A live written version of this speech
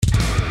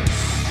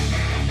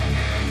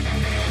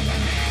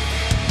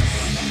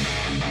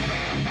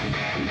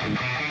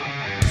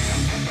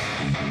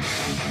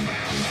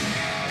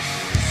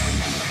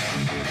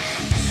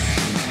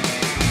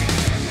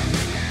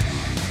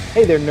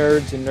Hey there,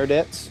 nerds and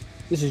nerdettes.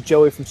 This is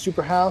Joey from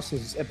Superhouse.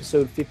 This is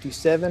episode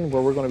 57,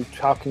 where we're going to be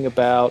talking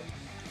about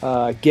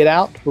Get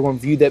Out. We're going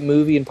to view that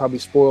movie and probably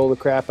spoil the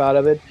crap out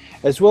of it,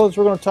 as well as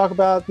we're going to talk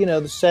about,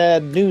 the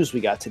sad news we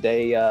got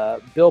today.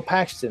 Bill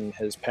Paxton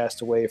has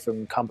passed away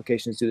from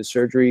complications due to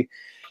surgery.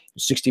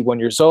 He's 61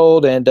 years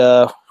old, and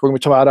we're going to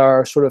talk about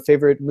our sort of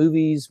favorite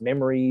movies,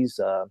 memories,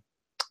 sort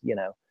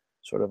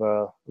of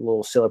a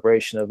little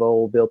celebration of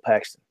old Bill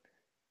Paxton.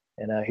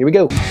 And here we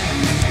go.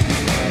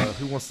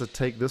 Who wants to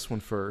take this one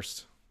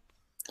first?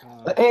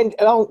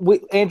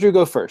 Andrew,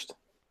 go first.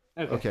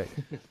 Okay.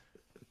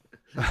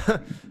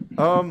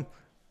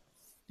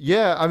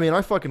 Yeah, I mean,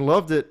 I fucking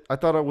loved it. I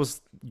thought it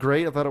was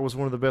great. I thought it was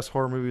one of the best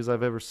horror movies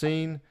I've ever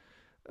seen.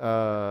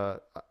 I'm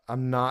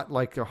not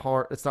like a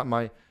horror. It's not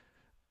my.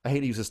 I hate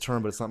to use this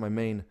term, but it's not my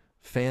main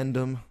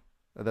fandom.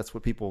 That's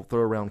what people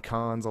throw around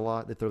cons a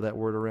lot. They throw that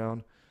word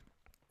around.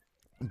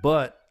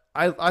 But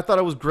I thought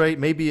it was great.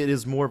 Maybe it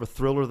is more of a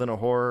thriller than a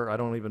horror. I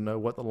don't even know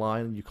what the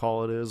line you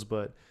call it is,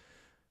 but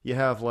you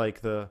have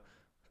like the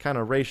kind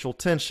of racial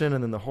tension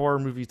and then the horror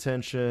movie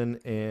tension,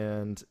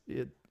 and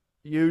it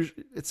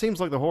seems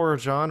like the horror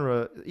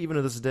genre, even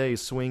to this day,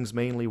 swings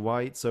mainly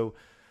white. So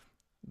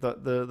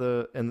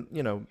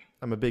and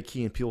I'm a big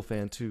Key and Peele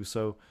fan too,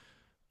 so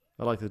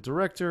I like the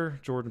director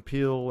Jordan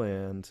Peele,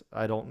 and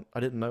I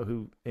didn't know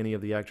who any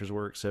of the actors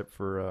were except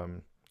for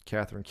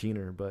Catherine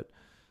Keener, but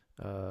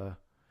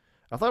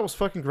I thought it was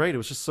fucking great. It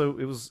was just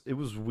it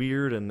was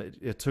weird, and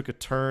it took a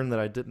turn that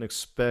I didn't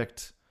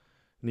expect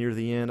near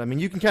the end. I mean,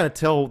 you can kind of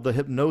tell the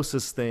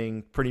hypnosis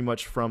thing pretty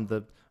much from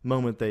the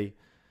moment they.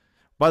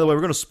 By the way,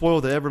 we're going to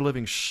spoil the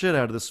ever-living shit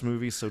out of this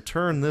movie, so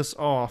turn this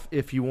off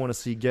if you want to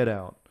see Get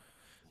Out.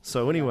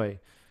 So anyway,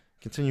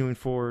 continuing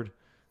forward,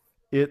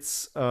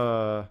 it's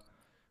I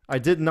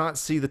did not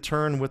see the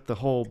turn with the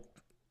whole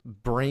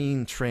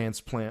brain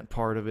transplant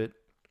part of it,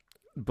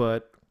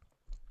 but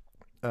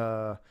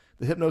the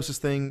hypnosis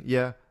thing,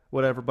 yeah,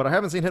 whatever. But I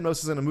haven't seen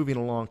hypnosis in a movie in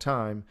a long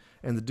time,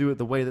 and to do it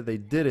the way that they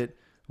did it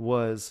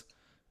was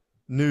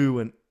new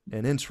and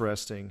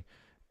interesting.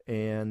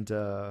 And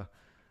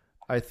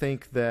I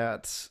think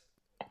that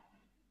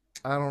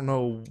I don't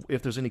know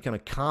if there's any kind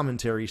of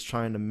commentary he's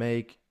trying to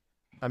make.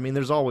 I mean,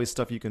 there's always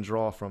stuff you can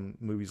draw from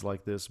movies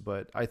like this,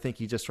 but I think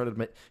he just tried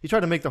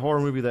to make the horror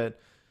movie that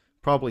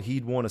probably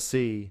he'd want to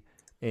see.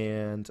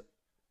 And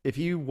if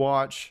you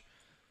watch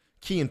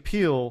Key and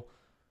Peele,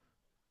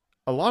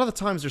 a lot of the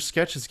times their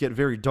sketches get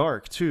very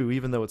dark too,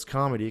 even though it's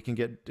comedy. It can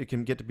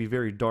get to be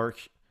very dark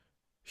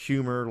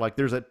humor. Like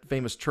there's that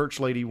famous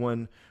church lady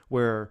one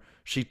where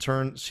it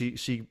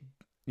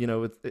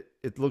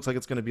looks like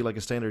it's going to be like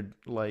a standard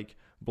like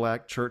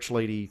black church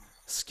lady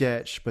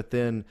sketch, but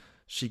then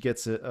she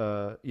gets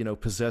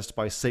possessed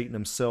by Satan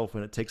himself,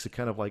 and it takes a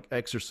kind of like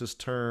exorcist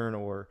turn.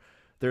 Or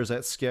there's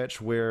that sketch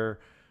where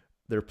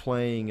they're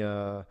playing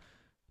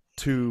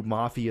two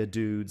mafia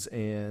dudes,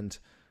 and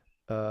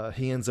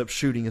he ends up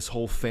shooting his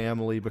whole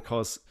family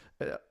because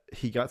it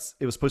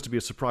was supposed to be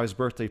a surprise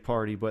birthday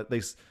party, but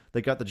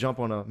they got the jump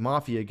on a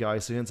mafia guy,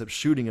 so he ends up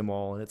shooting them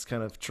all, and it's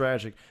kind of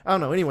tragic. I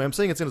don't know. Anyway, I'm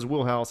saying it's in his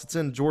wheelhouse. It's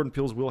in Jordan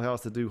Peele's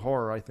wheelhouse to do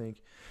horror, I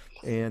think.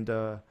 And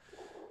I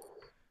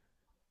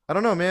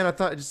don't know, man. I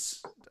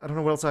don't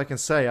know what else I can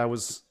say. I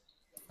was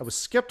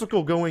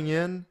skeptical going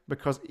in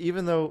because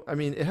even though, I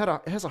mean, it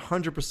has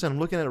 100%. I'm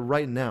looking at it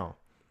right now,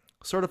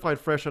 certified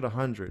fresh at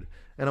 100,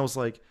 and I was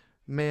like,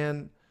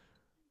 man,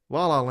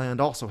 La La Land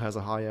also has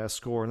a high ass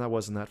score, and that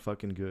wasn't that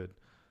fucking good.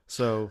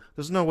 So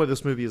there's no way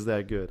this movie is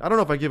that good. I don't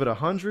know if I give it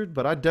 100,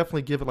 but I'd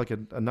definitely give it like a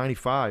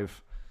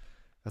 95.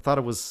 I thought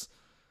it was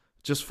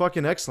just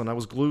fucking excellent. I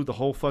was glued the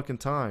whole fucking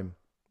time.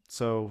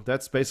 So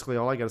that's basically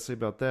all I got to say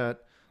about that.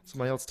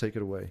 Somebody else take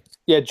it away.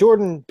 Yeah,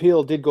 Jordan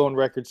Peele did go on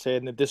record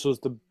saying that this was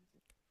the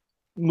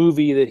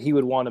movie that he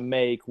would want to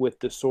make with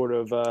the sort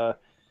of,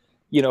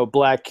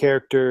 black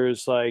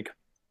characters, like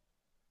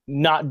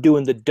not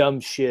doing the dumb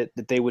shit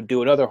that they would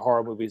do in other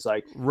horror movies.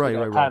 Like, right.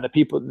 Kind of the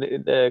people,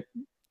 the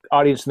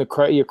audience in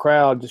your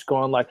crowd just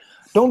going like,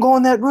 don't go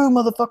in that room,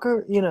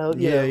 motherfucker.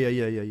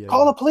 Yeah.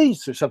 Call the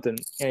police or something.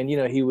 And,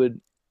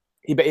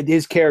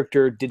 his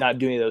character did not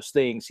do any of those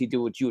things. He did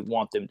what you would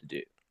want them to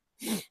do.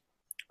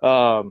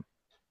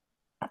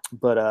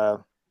 But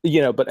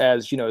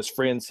as his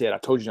friend said, I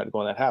told you not to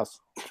go in that house.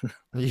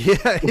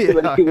 Yeah. He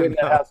went in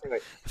that house anyway.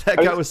 That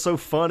guy was so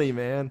funny,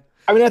 man.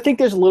 I mean, I think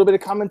there's a little bit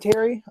of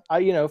commentary,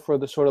 for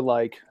the sort of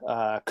like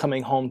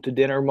coming home to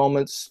dinner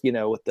moments,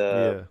 with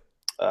a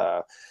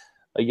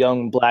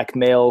young black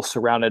male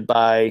surrounded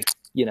by,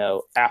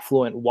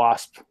 affluent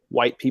WASP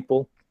white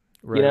people.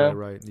 Right. Yeah,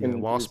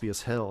 and waspy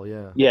as hell,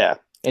 yeah. Yeah,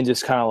 and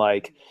just kind of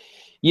like,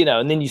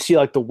 and then you see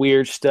like the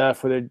weird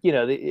stuff where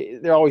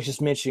they're always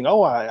just mentioning,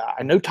 oh,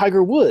 I know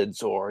Tiger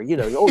Woods, or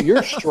oh,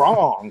 you're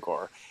strong,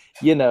 or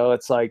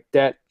it's like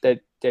that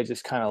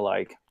just kind of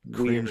like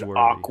weird,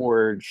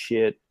 awkward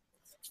shit.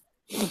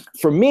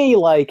 For me,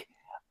 like,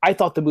 I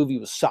thought the movie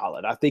was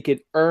solid. I think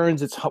it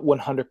earns its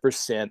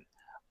 100%.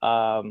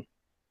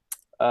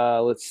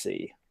 Let's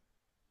see.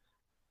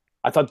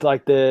 I thought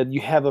like they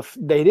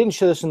didn't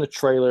show this in the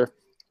trailer,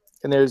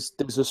 and there's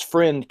this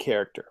friend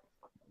character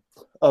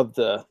of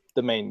the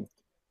main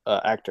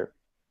actor,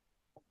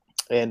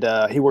 and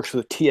he works for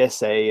the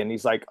TSA, and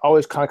he's like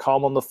always kind of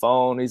calm on the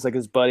phone. He's like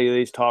his buddy that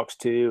he talks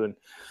to, and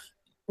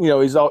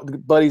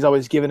buddy's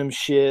always giving him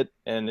shit,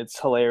 and it's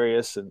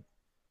hilarious. And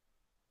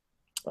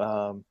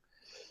um,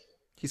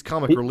 He's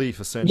comic relief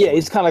essentially. yeah,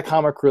 he's kind of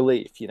comic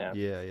relief, Yeah,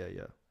 yeah,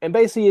 yeah. And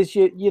basically,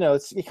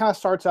 it kind of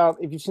starts out.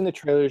 If you've seen the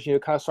trailers,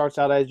 it kind of starts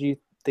out as you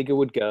think it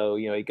would go.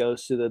 He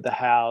goes to the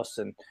house,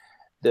 and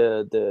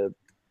the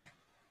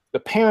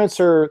parents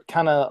are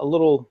kind of a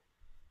little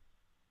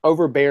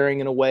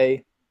overbearing in a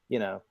way,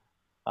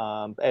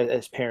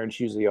 as parents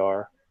usually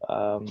are.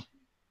 And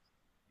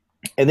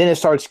then it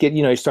starts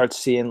getting, he starts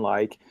seeing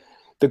like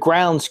the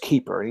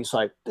groundskeeper, and he's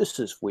like, "This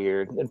is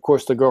weird." And of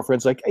course, the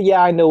girlfriend's like,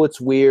 "Yeah, I know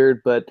it's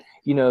weird, but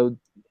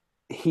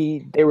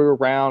they were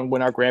around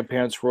when our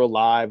grandparents were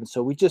alive, and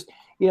so we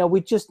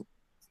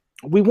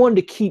wanted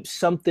to keep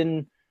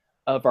something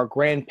of our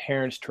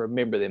grandparents to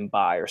remember them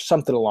by, or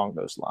something along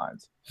those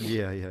lines."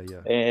 Yeah, yeah,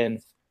 yeah.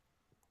 And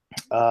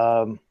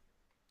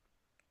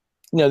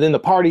then the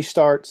party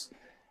starts,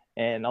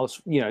 and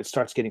it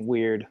starts getting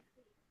weird.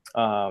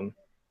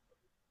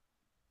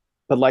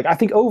 But like, I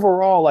think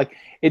overall, like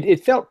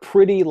it felt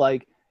pretty,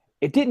 like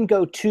it didn't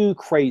go too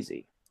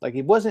crazy. Like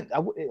it wasn't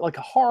like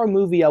a horror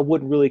movie. I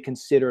wouldn't really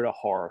consider it a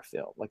horror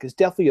film. Like it's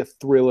definitely a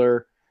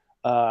thriller,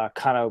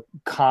 kind of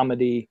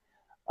comedy,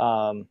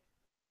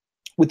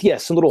 with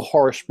some little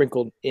horror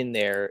sprinkled in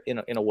there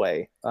in a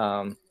way.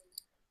 You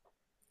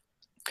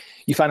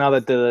find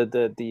out that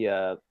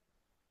the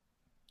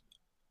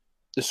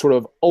sort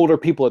of older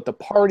people at the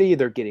party,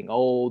 they're getting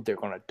old, they're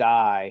going to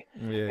die,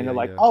 and they're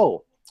like,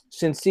 "Oh,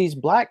 since these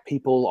black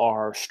people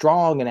are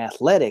strong and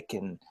athletic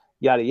and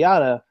yada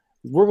yada,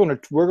 we're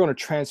gonna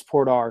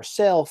transport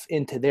ourselves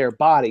into their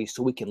body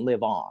so we can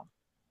live on."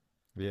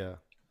 Yeah.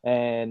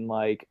 And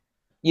like,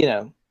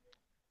 I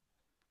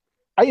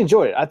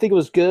enjoyed it. I think it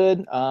was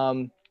good.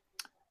 I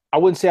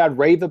wouldn't say I'd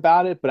rave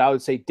about it, but I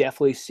would say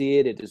definitely see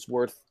it. It is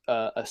worth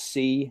a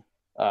C.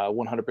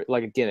 100%.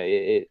 Like again,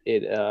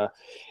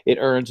 it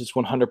earns its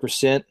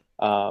 100%.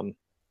 I'm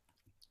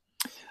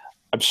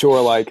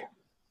sure, like,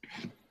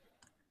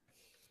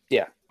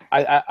 yeah,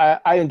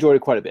 I enjoyed it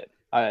quite a bit.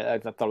 I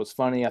thought it was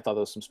funny. I thought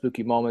there was some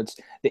spooky moments.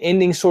 The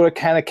ending sort of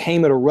kind of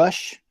came at a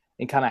rush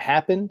and kind of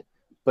happened,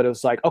 but it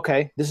was like,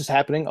 okay, this is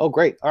happening. Oh,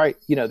 great. All right.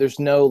 There's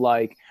no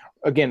like,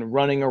 again,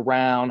 running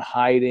around,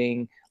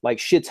 hiding, like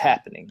shit's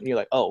happening. And you're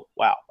like, oh,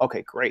 wow.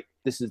 Okay, great.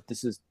 This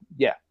is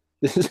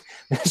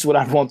what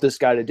I want this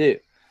guy to do.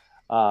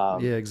 Yeah,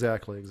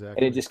 exactly.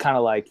 And it just kind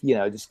of like,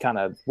 just kind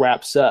of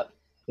wraps up.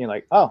 You're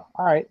like, oh,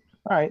 all right.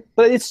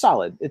 But it's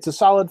solid. It's a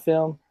solid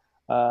film.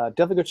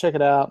 Definitely go check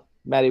it out.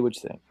 Maddie,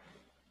 what'd you think?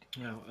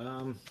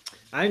 No,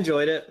 I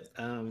enjoyed it.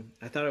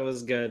 I thought it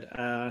was good.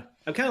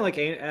 I'm kind of like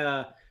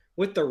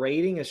with the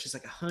rating, it's just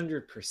like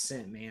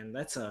 100%, man.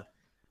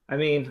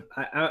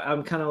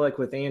 I'm kind of like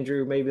with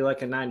Andrew, maybe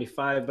like a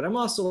 95, but I'm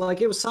also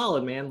like, it was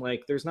solid, man.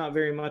 Like there's not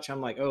very much.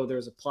 I'm like, oh,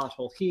 there's a plot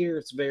hole here.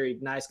 It's a very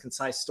nice,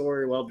 concise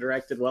story, well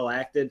directed, well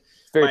acted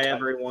by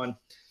everyone.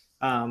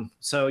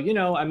 So,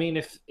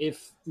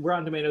 if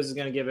Rotten Tomatoes is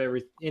going to give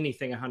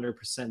anything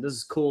 100%, this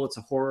is cool. It's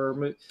a horror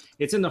movie.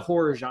 It's in the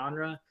horror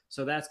genre.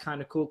 So that's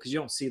kind of cool because you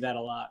don't see that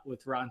a lot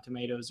with Rotten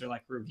Tomatoes or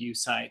like review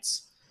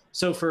sites.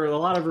 So for a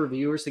lot of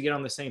reviewers to get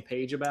on the same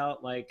page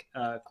about like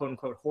quote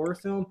unquote horror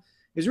film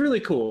is really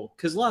cool,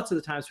 because lots of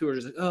the times people are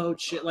just like, oh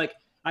shit, like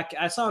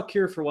I saw A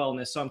Cure for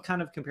Wellness, so I'm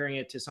kind of comparing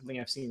it to something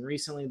I've seen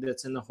recently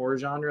that's in the horror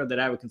genre that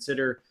I would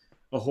consider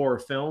a horror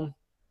film.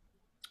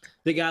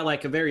 They got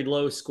like a very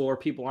low score.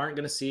 People aren't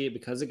going to see it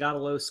because it got a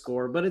low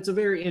score, but it's a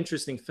very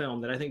interesting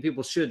film that I think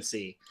people should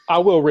see. I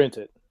will rent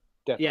it.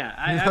 Definitely. Yeah,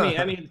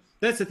 I mean,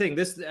 that's the thing.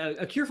 This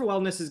A Cure for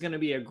Wellness is going to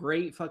be a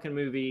great fucking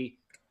movie.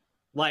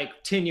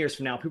 Like 10 years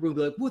from now, people will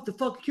be like, "What the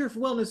fuck? A Cure for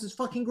Wellness is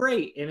fucking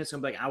great," and it's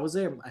gonna be like, "I was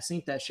there. I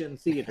seen that shit in the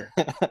theater.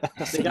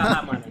 They got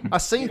that money. I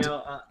seen it."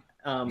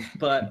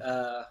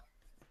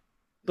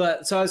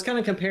 But so I was kind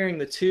of comparing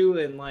the two,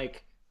 and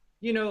like,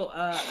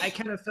 I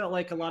kind of felt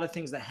like a lot of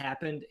things that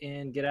happened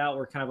in Get Out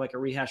were kind of like a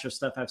rehash of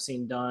stuff I've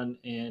seen done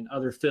in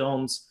other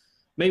films.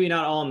 Maybe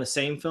not all in the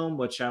same film,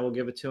 which I will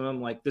give it to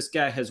him. Like this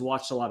guy has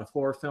watched a lot of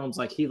horror films.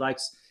 Like he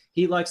likes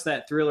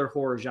that thriller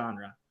horror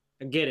genre.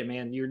 I get it,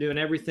 man. You're doing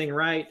everything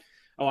right.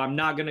 Oh, I'm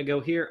not going to go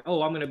here.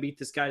 Oh, I'm going to beat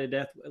this guy to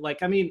death.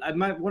 Like, I mean,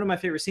 one of my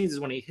favorite scenes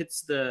is when he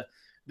hits the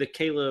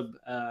Caleb,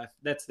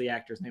 that's the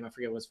actor's name. I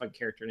forget what his fucking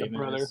character name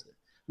is.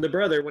 The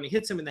brother, when he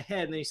hits him in the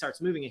head and then he starts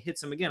moving and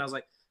hits him again. I was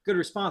like, good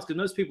response, because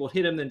most people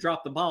hit him, then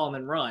drop the ball and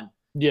then run.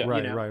 Yeah.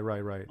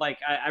 Right. Like,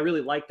 I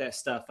really like that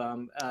stuff.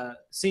 I've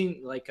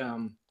seen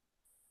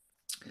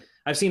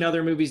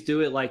other movies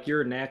do it. Like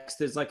You're Next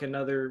is like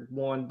another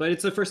one, but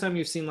it's the first time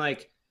you've seen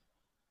like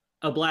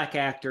a black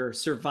actor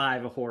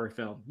survive a horror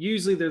film.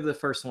 Usually they're the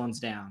first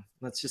ones down.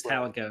 That's just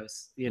how it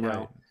goes.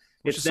 Right.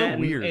 Which is so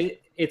weird.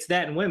 It's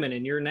that in Women,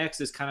 and You're Next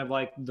is kind of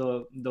like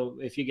the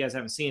if you guys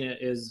haven't seen it,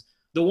 is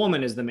the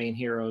woman is the main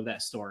hero of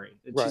that story.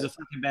 She's a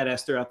fucking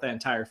badass throughout that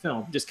entire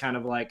film. Just kind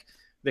of like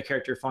the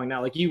character falling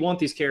out. Like you want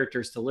these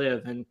characters to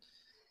live, and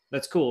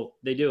that's cool.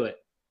 They do it.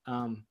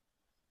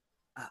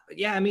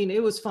 Yeah, I mean,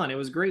 it was fun. It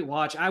was a great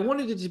watch. I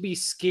wanted it to be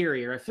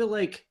scarier. I feel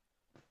like,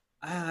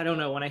 I don't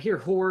know. When I hear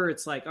horror,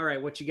 it's like, all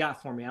right, what you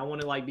got for me? I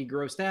want to like be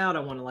grossed out. I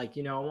want to like,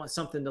 I want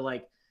something to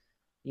like,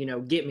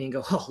 get me and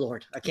go, oh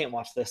Lord, I can't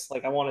watch this.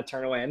 Like I want to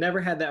turn away. I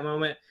never had that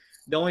moment.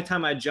 The only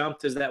time I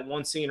jumped is that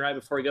one scene right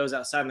before he goes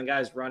outside and the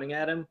guy's running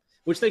at him,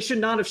 which they should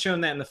not have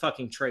shown that in the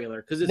fucking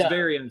trailer because it's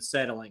very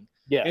unsettling.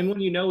 Yeah. And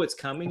when it's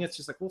coming, it's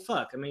just like, well,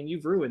 fuck. I mean,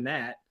 you've ruined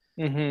that.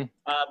 Mm-hmm.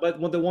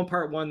 But when the one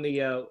part when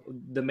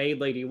the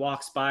maid lady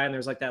walks by and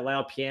there's like that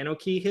loud piano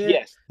key hit.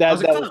 Yes, I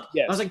was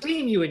like,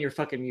 damn you and your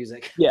fucking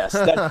music. Yes,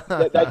 and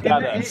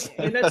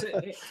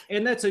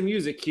that's a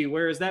music cue.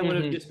 Whereas that would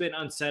have just been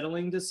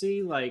unsettling to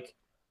see, like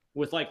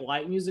with like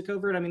light music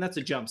over it. I mean, that's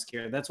a jump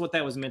scare. That's what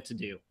that was meant to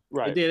do.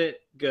 Right. It did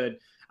it good.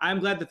 I'm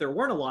glad that there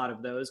weren't a lot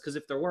of those because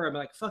if there were, I'd be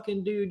like,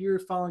 fucking dude, you're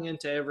falling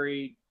into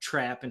every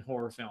trap in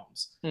horror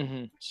films.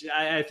 Mm-hmm.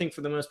 I think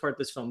for the most part,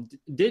 this film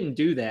didn't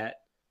do that.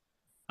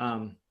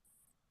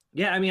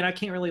 Yeah, I mean, I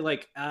can't really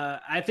like,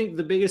 I think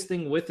the biggest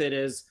thing with it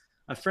is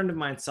a friend of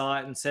mine saw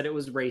it and said it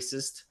was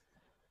racist.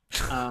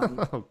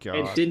 Oh God.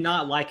 And did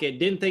not like it.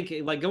 Didn't think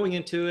like going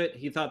into it,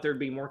 he thought there'd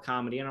be more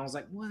comedy. And I was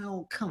like,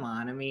 well, come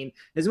on. I mean,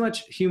 as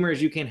much humor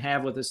as you can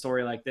have with a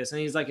story like this.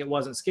 And he's like, it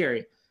wasn't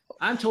scary.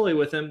 I'm totally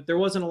with him. There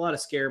wasn't a lot of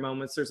scare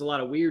moments. There's a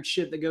lot of weird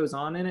shit that goes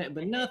on in it,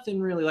 but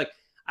nothing really like,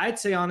 I'd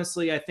say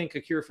honestly, I think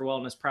A Cure for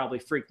Wellness probably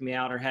freaked me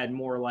out or had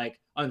more like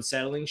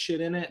unsettling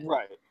shit in it.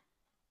 Right.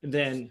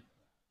 Than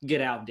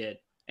Get Out did.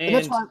 And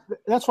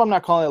that's why I'm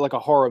not calling it like a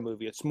horror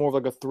movie. It's more of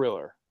like a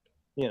thriller,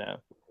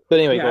 But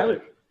anyway, go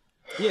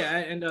ahead.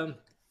 And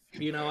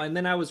and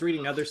then I was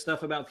reading other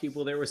stuff about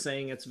people that were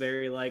saying it's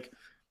very like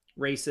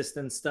racist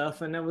and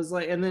stuff, and I was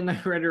like, and then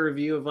I read a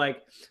review of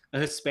like a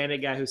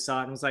Hispanic guy who saw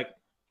it and was like,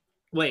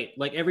 wait,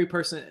 like every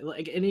person,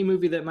 like any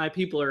movie that my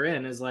people are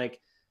in is like,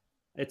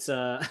 it's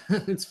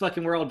it's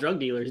fucking we're all drug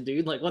dealers,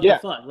 dude. Like what the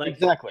fuck? Like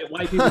exactly.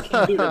 White people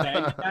can't do the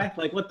bad guy.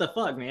 Like what the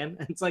fuck, man?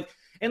 It's like,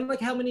 and like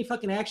how many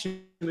fucking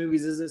action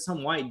movies is it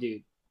some white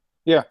dude?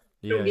 Yeah.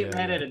 Don't get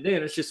mad at it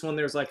then. It's just when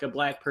there's like a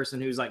black person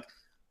who's like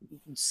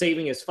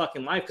saving his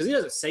fucking life because he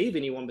doesn't save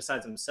anyone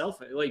besides himself.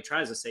 Well, he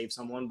tries to save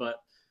someone,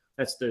 but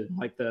that's the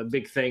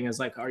big thing is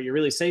like, are you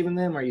really saving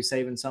them? Are you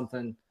saving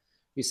something?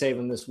 You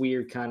saving this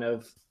weird kind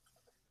of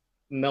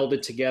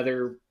melded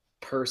together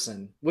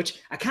person, which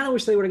I kind of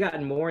wish they would have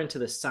gotten more into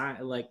the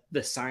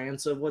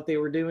science of what they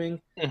were doing.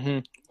 Mm-hmm.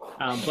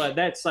 But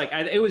that's like,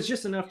 it was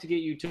just enough to get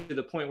you to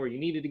the point where you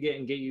needed to get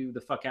and get you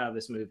the fuck out of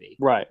this movie.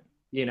 Right.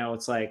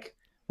 It's like,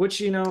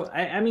 which,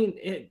 I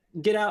mean,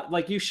 Get Out,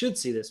 like you should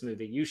see this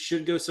movie. You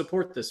should go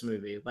support this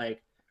movie.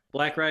 Like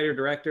black writer,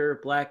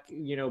 director, black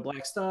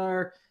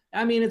star.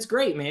 I mean, it's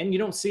great, man. You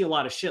don't see a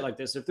lot of shit like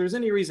this. If there's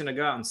any reason to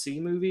go out and see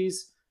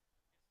movies,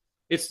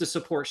 it's to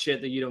support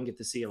shit that you don't get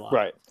to see a lot.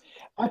 Right.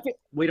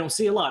 We don't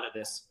see a lot of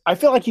this. I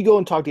feel like you go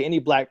and talk to any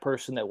black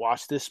person that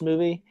watched this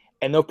movie,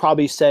 and they'll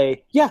probably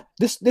say, "Yeah,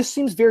 this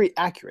seems very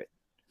accurate,"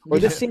 or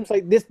 "This seems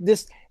like this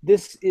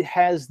it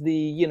has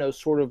the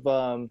sort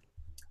of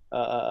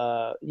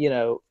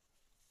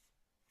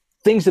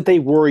things that they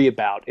worry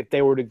about if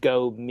they were to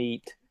go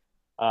meet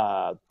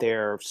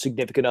their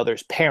significant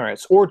other's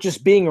parents, or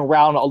just being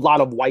around a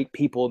lot of white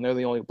people and they're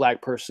the only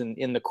black person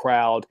in the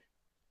crowd."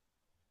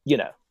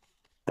 That.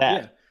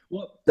 Yeah.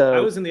 Well, I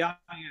was in the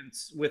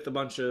audience with a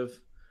bunch of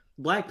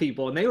black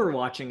people and they were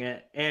watching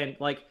it. And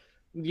like,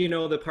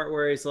 the part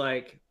where he's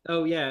like,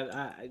 oh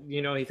yeah,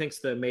 he thinks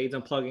the maid's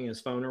unplugging his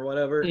phone or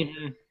whatever.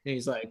 Mm-hmm. And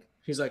he's like,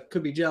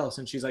 could be jealous.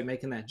 And she's like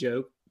making that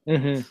joke.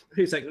 Mm-hmm.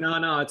 He's like,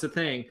 no, it's a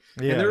thing.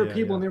 Yeah, and there were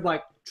people and they're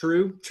like,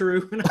 true.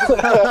 And I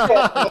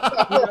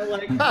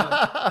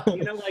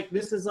was like,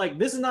 this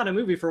is not a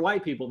movie for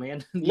white people,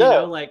 man.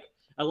 Like,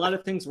 a lot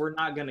of things we're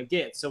not going to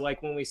get. So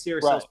like when we see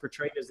ourselves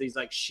portrayed as these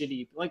like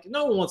shitty, like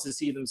no one wants to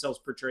see themselves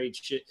portrayed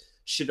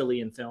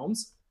shittily in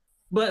films,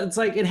 but it's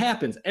like, it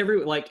happens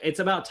it's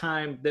about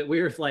time that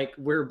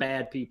we're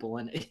bad people.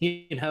 And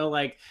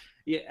I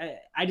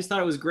just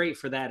thought it was great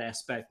for that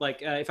aspect. Like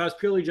if I was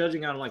purely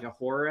judging on like a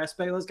horror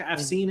aspect,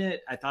 I've seen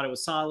it. I thought it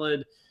was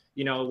solid.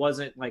 It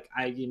wasn't like,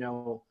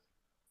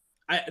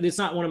 it's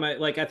not one of my,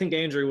 like, I think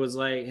Andrew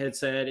had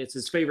said it's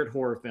his favorite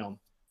horror film.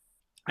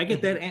 I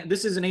get that. And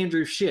this isn't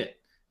Andrew shit.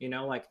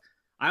 Like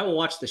I will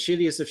watch the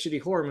shittiest of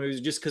shitty horror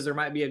movies just because there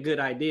might be a good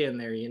idea in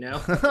there,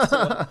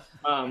 So,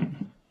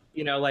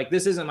 like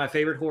this isn't my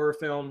favorite horror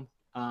film,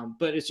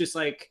 but it's just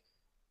like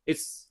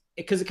because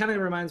it kind of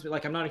reminds me,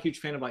 like I'm not a huge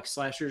fan of like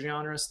slasher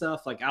genre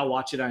stuff. Like I'll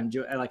watch it, I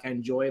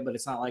enjoy it, but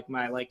it's not like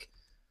my like.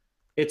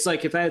 It's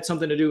like if I had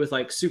something to do with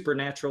like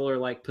supernatural or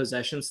like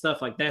possession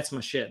stuff, like that's my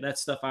shit.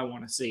 That's stuff I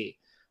want to see.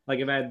 Like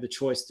if I had the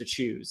choice to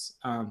choose,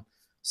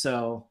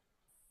 so.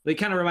 They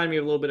kind of remind me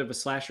of a little bit of a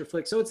slasher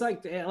flick. So it's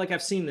like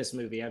I've seen this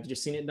movie. I've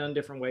just seen it done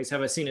different ways.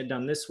 Have I seen it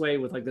done this way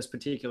with like this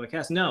particular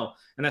cast? No.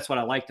 And that's what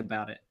I liked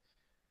about it.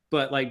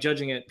 But like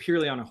judging it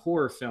purely on a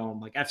horror film,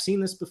 like I've seen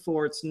this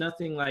before. It's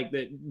nothing like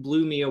that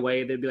blew me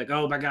away. They'd be like,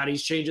 oh my God,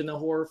 he's changing the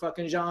horror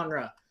fucking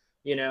genre,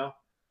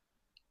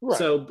 Right.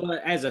 So,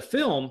 but as a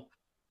film,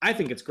 I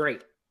think it's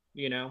great,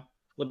 you know,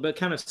 but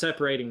kind of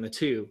separating the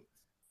two,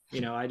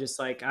 you know, I just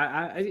like,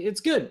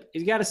 it's good.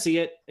 You got to see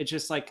it. It's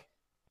just like,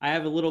 I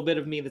have a little bit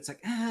of me that's like,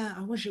 I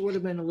wish it would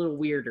have been a little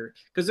weirder.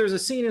 Because there's a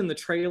scene in the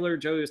trailer.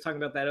 Joey was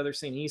talking about that other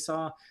scene he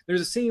saw.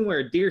 There's a scene where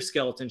a deer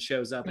skeleton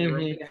shows up, and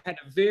it had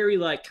a very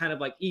like kind of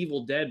like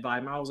Evil Dead vibe.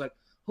 And I was like,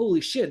 holy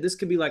shit, this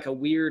could be like a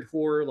weird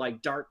horror,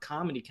 like dark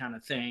comedy kind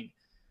of thing.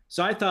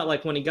 So I thought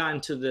like when he got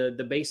into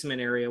the basement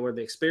area where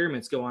the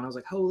experiments go on, I was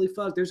like, holy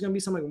fuck, there's gonna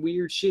be some like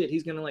weird shit.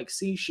 He's gonna like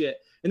see shit,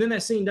 and then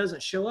that scene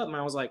doesn't show up, and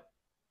I was like,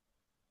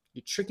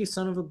 you tricky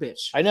son of a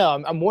bitch. I know.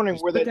 I'm wondering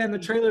where that in the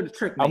trailer to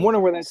trick me. I'm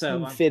wondering where that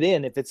scene fit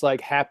in. If it's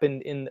like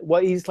happened in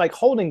he's like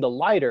holding the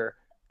lighter.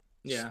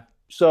 Yeah.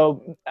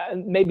 So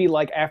maybe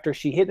like after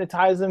she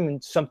hypnotized him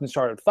and something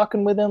started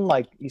fucking with him,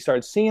 like he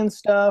started seeing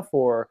stuff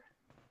or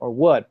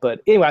what.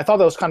 But anyway, I thought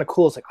that was kind of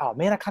cool. It's like, oh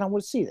man, I kind of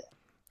want to see that.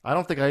 I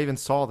don't think I even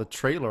saw the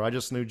trailer. I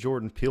just knew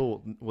Jordan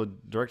Peele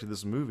would directed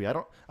this movie.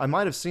 I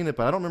might have seen it,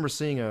 but I don't remember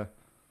seeing the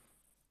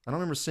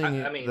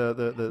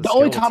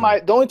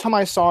only time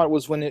I saw it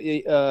was when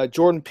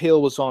Jordan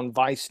Peele was on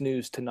Vice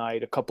News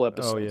Tonight a couple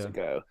episodes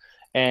ago,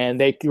 and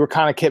they were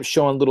kind of kept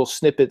showing little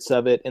snippets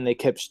of it, and they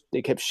kept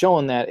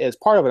showing that as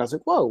part of it. I was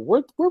like, whoa,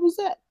 where was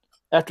that?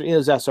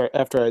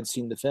 After I had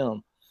seen the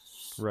film,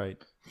 right?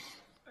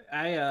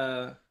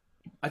 I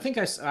think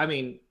I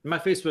mean my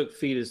Facebook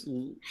feed is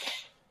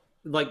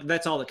like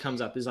that's all that comes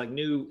up is like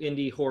new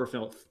indie horror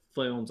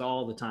films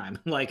all the time.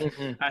 Like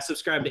I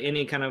subscribe to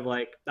any kind of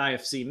like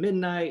IFC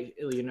Midnight,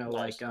 you know,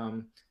 like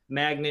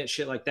Magnet,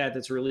 shit like that,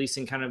 that's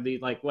releasing kind of the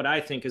like what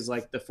I think is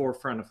like the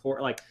forefront of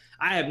horror. Like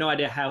I have no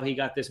idea how he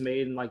got this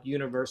made, and like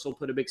Universal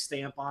put a big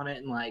stamp on it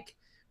and like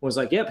was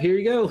like, yep, here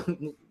you go.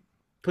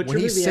 When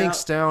he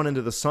sinks down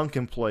into the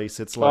sunken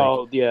place, it's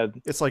like,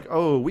 it's like,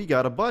 oh, we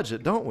got a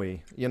budget, don't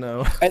we? You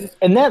know,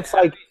 and that's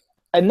like,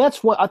 and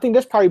that's what I think.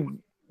 That's probably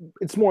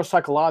it's more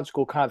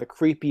psychological. Kind of the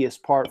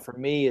creepiest part for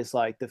me is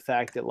like the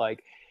fact that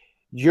like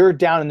you're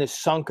down in this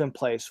sunken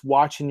place,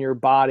 watching your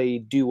body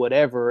do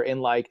whatever, and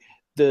like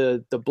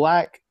the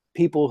black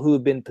people who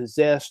have been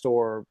possessed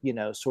or you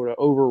know sort of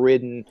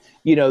overridden,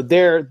 you know,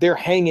 they're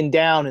hanging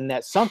down in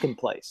that sunken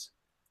place,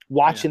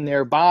 watching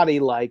their body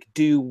like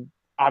do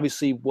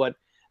obviously what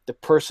the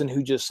person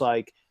who just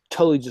like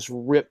totally just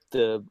ripped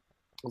the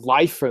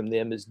life from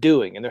them is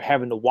doing, and they're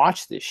having to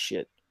watch this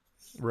shit.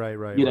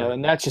 Right. You know,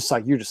 and that's just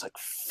like you're just like,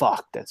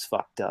 fuck, that's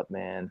fucked up,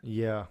 man.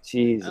 Yeah.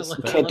 Jesus,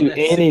 you can't do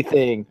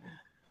anything.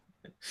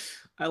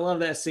 I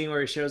love that scene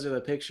where he shows her the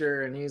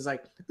picture and he's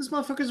like, this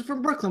motherfucker's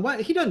from Brooklyn.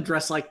 What? He doesn't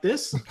dress like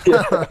this.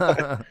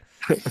 Yeah.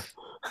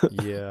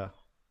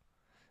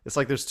 It's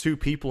like there's two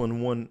people in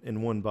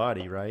one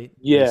body, right?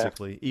 Yeah.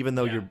 Basically, even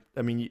though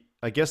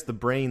I guess the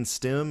brain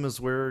stem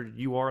is where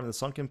you are in the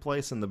sunken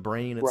place, and the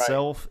brain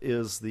itself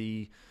is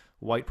the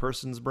white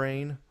person's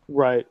brain.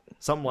 Right.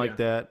 Something like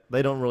that.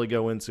 They don't really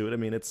go into it. I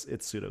mean, it's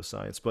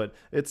pseudoscience, but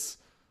it's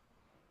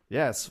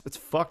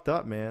fucked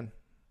up, man.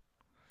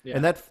 Yeah.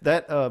 And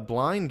that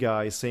blind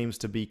guy seems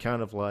to be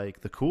kind of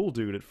like the cool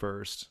dude at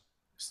first.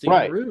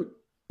 Stephen Root.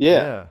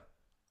 Yeah.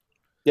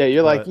 Yeah,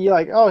 you're like,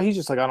 oh, he's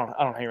just like, I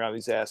don't hang around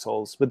these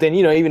assholes. But then,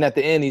 you know, even at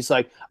the end, he's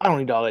like, I don't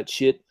need all that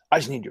shit. I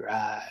just need your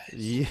eyes.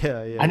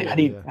 Yeah.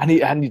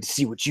 I need to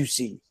see what you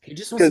see. He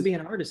just wants to be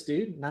an artist,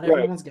 dude. Not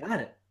everyone's got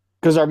it.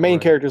 Because our main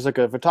character is like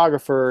a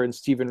photographer, and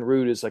Stephen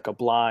Root is like a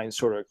blind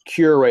sort of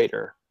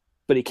curator,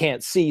 but he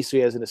can't see, so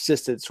he has an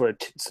assistant sort of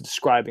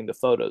describing the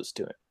photos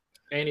to him.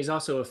 And he's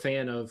also a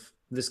fan of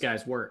this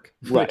guy's work,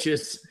 which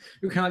is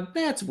you're kind of like,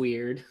 that's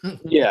weird.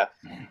 Yeah.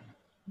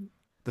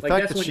 The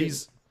fact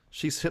that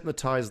she's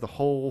hypnotized the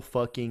whole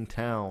fucking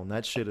town.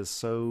 That shit is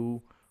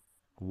so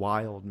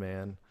wild,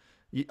 man.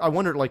 I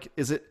wondered, like,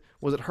 was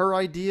it her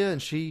idea and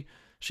she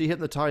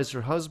hypnotized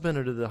her husband,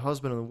 or did the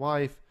husband and the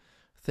wife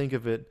think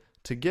of it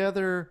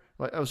together?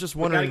 Like, I was just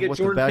wondering what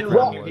the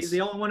background was. He's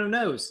the only one who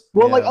knows.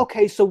 Well, like,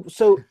 okay, so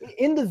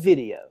in the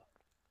video,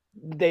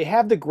 they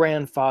have the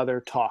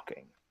grandfather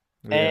talking,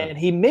 and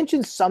he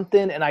mentions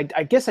something, and I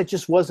guess I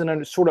just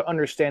wasn't sort of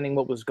understanding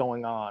what was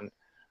going on.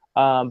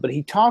 But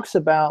he talks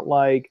about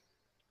like,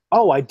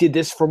 oh, I did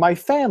this for my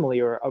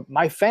family, or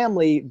my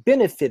family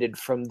benefited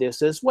from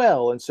this as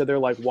well. And so they're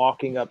like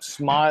walking up,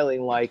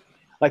 smiling, like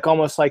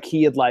almost like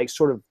he had like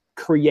sort of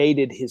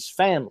created his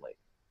family.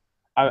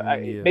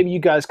 Maybe you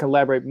guys can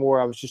elaborate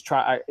more. I was just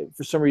trying,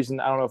 for some reason,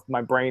 I don't know if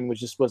my brain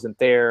wasn't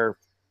there,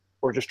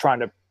 or just trying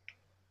to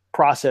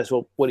process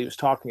what he was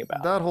talking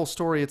about. That whole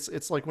story,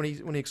 it's like when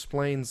he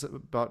explains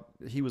about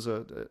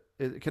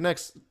it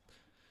connects.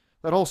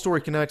 That whole story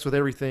connects with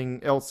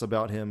everything else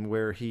about him,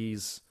 where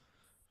he's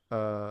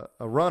a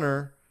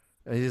runner,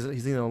 and he's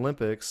in the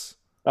Olympics,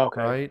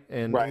 right?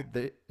 And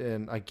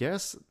I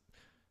guess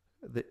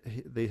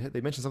they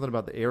mentioned something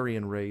about the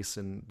Aryan race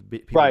and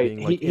people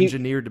being like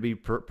engineered to be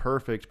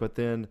perfect, but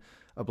then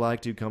a black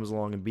dude comes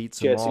along and beats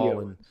them all.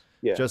 And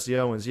Jesse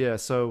Owens,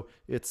 so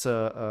it's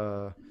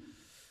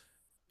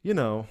you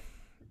know,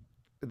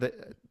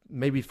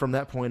 maybe from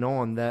that point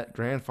on, that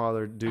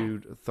grandfather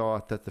dude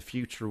thought that the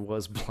future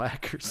was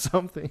black or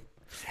something.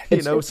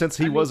 since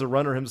he was a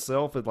runner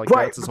himself, and like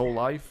Right. that's his whole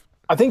life.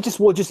 I think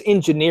just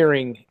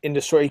engineering in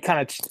the story, he kind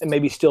of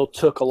maybe still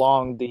took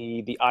along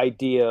the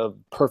idea of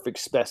perfect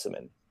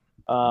specimen.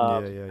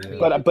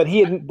 Yeah. But he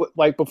had,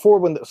 like, before,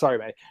 sorry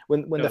man,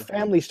 when the Go.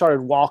 family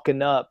started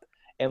walking up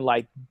and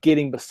like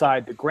getting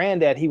beside the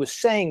granddad, he was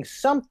saying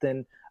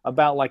something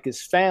about like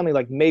his family,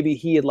 like maybe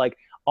he had like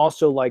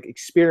also like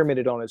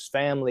experimented on his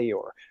family,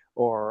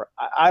 or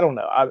I don't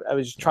know. I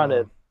was just trying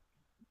to,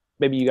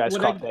 maybe you guys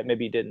caught that,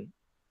 maybe you didn't.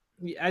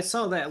 I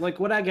saw that. Like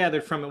what I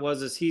gathered from it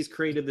is he's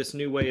created this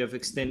new way of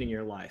extending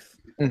your life.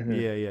 Mm-hmm.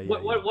 Yeah.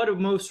 What do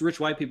most rich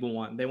white people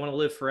want? They want to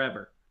live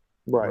forever.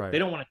 Right. They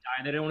don't want to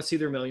die. They don't want to see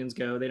their millions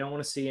go. They don't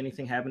want to see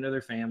anything happen to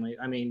their family.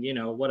 I mean,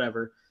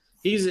 whatever.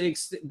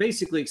 He's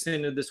basically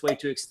extended this way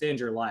to extend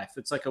your life.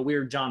 It's like a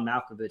weird John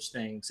Malkovich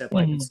thing, except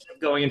like instead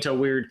of going into a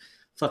weird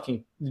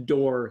fucking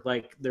door,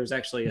 like there's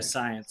actually a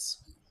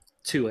science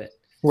to it.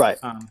 Right.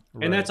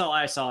 And that's all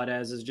I saw it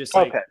as, is just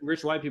like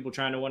rich white people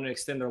trying to want to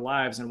extend their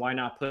lives, and why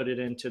not put it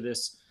into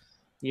this,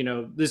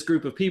 this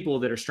group of people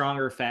that are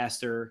stronger,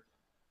 faster,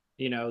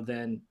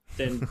 than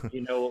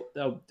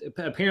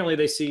apparently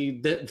they see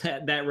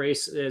that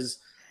race is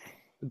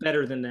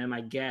better than them,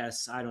 I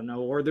guess. I don't know,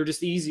 or they're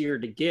just easier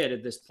to get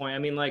at this point. I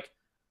mean, like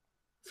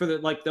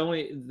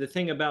the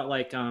thing about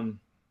like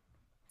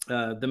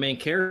the main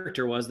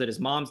character was that his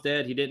mom's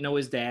dead. He didn't know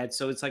his dad.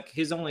 So it's like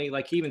his only,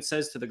 like, he even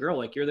says to the girl,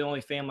 like, you're the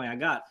only family I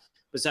got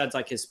besides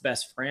like his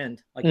best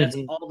friend. Like that's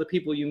all the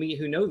people you meet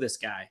who know this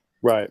guy.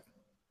 Right.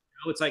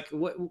 It's like,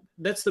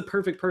 that's the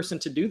perfect person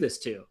to do this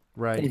to.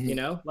 Right.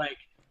 Like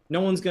no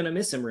one's going to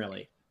miss him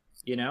really,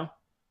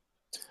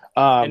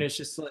 and it's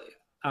just like,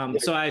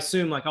 so I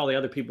assume like all the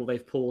other people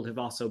they've pulled have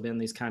also been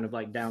these kind of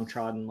like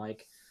downtrodden,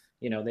 like,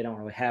 they don't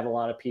really have a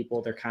lot of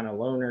people. They're kind of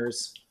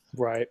loners.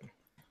 Right.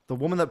 The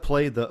woman that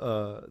played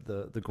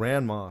the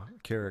grandma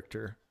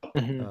character,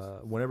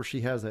 whenever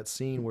she has that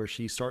scene where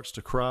she starts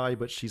to cry,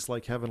 but she's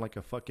like having like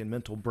a fucking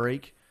mental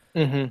break,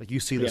 like you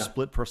see the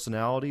split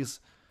personalities.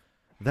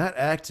 That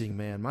acting,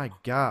 man, my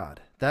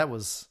God, that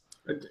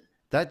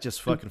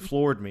just fucking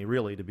floored me,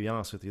 really, to be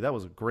honest with you. That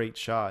was a great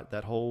shot,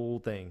 that whole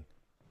thing.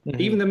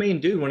 Even the main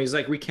dude, when he's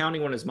like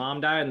recounting when his mom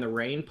died in the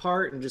rain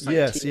part, and just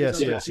like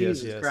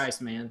Jesus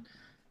Christ, man.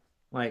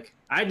 Like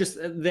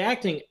the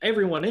acting,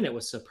 everyone in it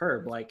was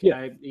superb. Like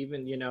I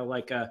even,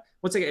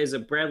 what's it? Is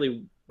it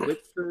Bradley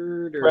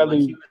Whitford or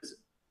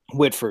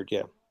Whitford?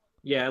 Yeah.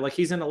 Yeah. Like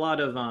he's in a lot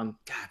of, God,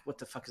 what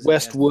the fuck is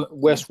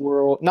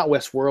Westworld, not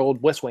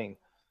Westworld, West Wing.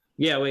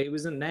 Yeah. Well, he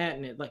was in that.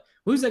 And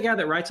who's the guy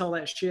that writes all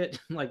that shit?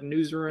 Like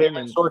Newsroom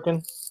Aaron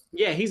Sorkin.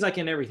 Yeah. He's like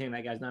in everything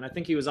that guy's done. I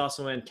think he was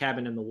also in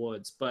Cabin in the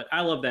Woods, but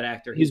I love that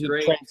actor. He's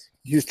great.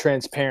 He was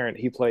transparent.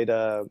 He played,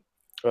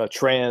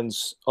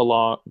 trans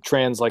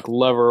like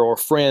lover or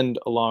friend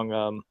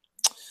along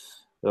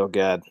oh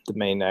god, the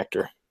main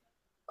actor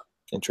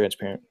in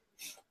Transparent.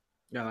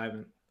 No, I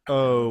haven't.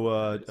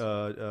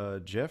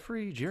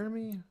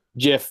 Jeremy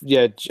Jeff,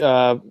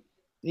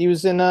 he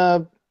was in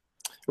Arrested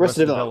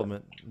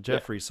Development.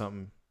 Jeffrey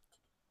something.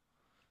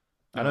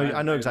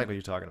 I know exactly what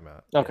you're talking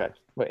about. Okay.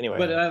 But anyway.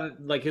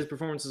 But like his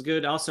performance is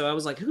good. Also, I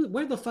was like,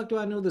 where the fuck do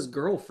I know this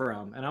girl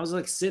from? And I was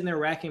like sitting there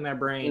racking my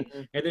brain.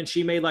 And then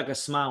she made like a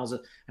smile.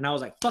 And I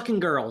was like, fucking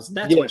Girls.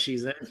 That's what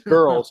she's in.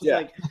 Girls, yeah.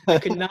 Like, I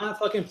could not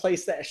fucking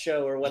place that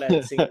show or what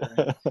I'd seen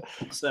her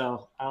in.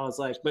 So I was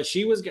like, but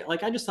she was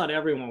like, I just thought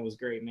everyone was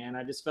great, man.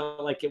 I just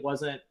felt like it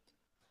wasn't.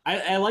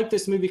 I like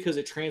this movie because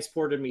it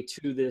transported me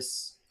to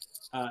this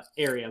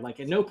area.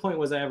 Like at no point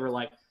was I ever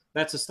like,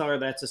 that's a star.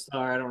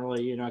 I don't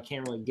really, I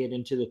can't really get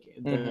into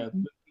the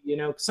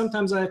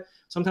sometimes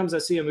I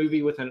see a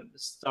movie with a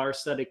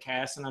star-studded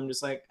cast and I'm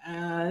just like,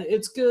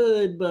 it's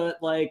good, but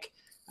like,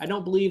 I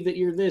don't believe that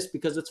you're this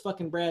because it's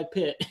fucking Brad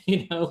Pitt,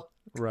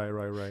 Right.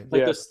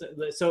 Like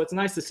so it's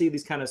nice to see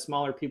these kind of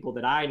smaller people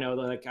that I know,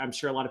 like I'm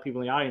sure a lot of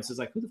people in the audience is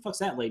like, who the fuck's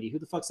that lady? Who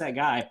the fuck's that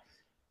guy?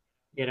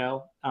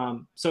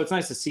 So it's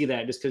nice to see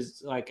that just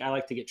because like I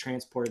like to get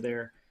transported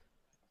there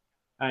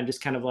and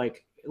just kind of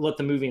like let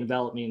the movie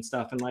envelop me and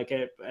stuff. And like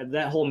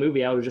that whole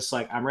movie, I was just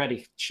like, I'm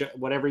ready.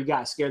 Whatever you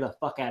got, scare the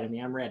fuck out of me.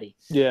 I'm ready.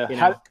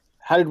 Yeah.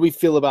 How did we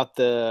feel about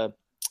did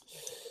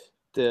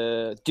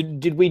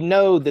we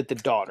know that the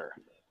daughter,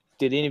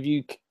 did any of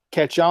you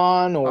catch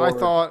on? Or I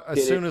thought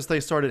as soon as they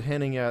started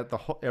hinting at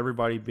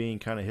everybody being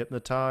kind of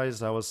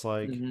hypnotized, I was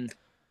like,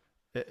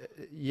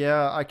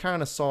 I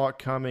kind of saw it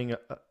coming.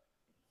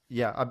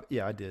 I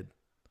did.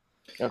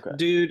 Okay.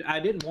 Dude,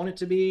 I didn't want it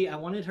to be. I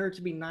wanted her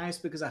to be nice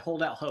because I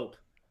hold out hope.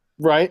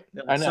 Right.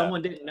 I know.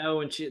 Someone didn't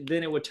know, and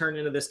then it would turn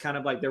into this kind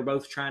of like they're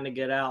both trying to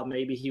get out.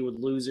 Maybe he would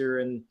lose her,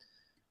 and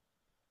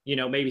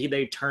maybe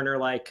they'd turn her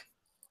like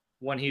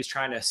when he's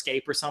trying to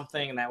escape or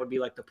something, and that would be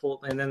like the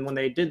pull. And then when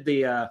they did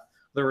the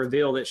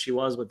reveal that she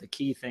was with the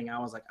key thing, I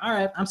was like, all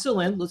right, I'm still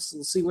in. Let's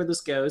see where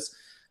this goes.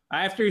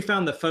 After he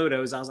found the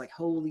photos, I was like,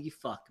 holy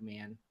fuck,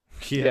 man.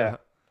 Yeah.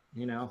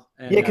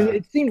 Because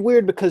it seemed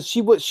weird because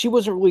she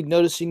wasn't really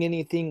noticing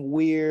anything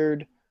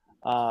weird.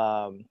 She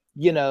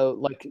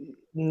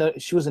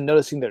wasn't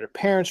noticing that her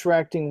parents were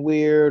acting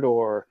weird,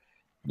 or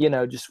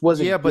just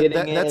wasn't. Yeah, but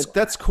getting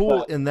that's cool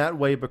but, in that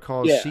way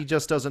because yeah. she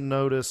just doesn't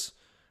notice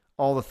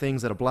all the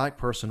things that a black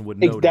person would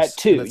That notice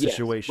too, in that yes,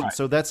 situation. right.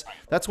 So that's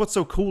what's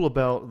so cool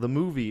about the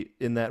movie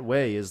in that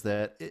way is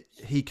that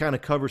he kind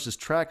of covers his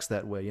tracks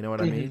that way. You know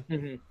what I mean?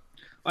 Mm-hmm.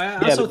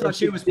 I also thought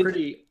she was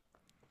pretty.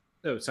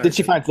 Oh, sorry. Then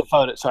she finds the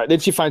photos. Sorry. Then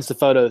she finds the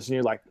photos, and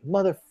you're like,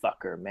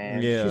 motherfucker,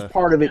 man. Yeah. She's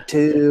part of it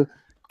too.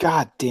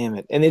 God damn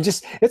it. And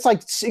it's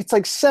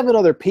like 7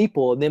 other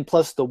people, and then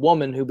plus the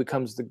woman who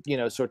becomes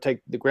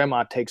the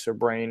grandma takes her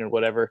brain or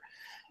whatever.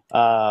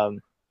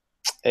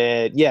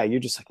 And yeah, you're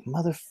just like,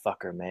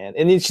 motherfucker, man.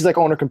 And then she's like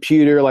on her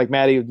computer, like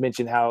Maddie would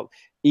mention how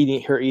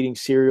eating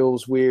cereal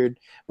was weird.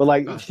 But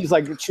like she's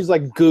like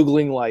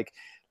Googling like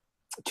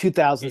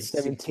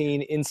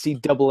 2017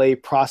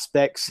 NCAA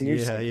prospects, and you're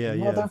just like,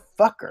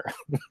 motherfucker.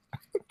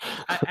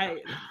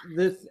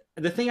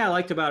 The thing I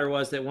liked about her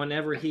was that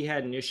whenever he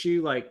had an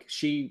issue, like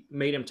she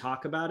made him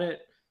talk about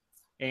it,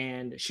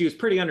 and she was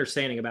pretty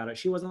understanding about it.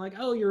 She wasn't like,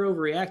 "Oh, you're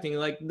overreacting."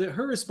 Like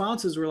her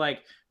responses were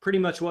like pretty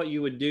much what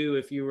you would do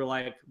if you were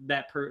like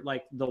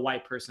like the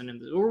white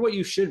person, or what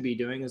you should be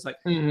doing is like,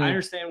 I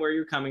understand where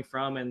you're coming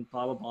from, and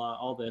blah blah blah,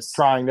 all this.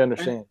 Trying to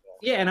understand.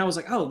 And I was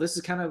like, oh, this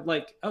is kind of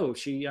like, oh,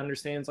 she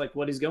understands like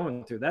what he's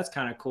going through. That's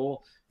kind of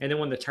cool. And then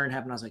when the turn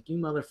happened, I was like, you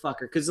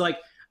motherfucker, because like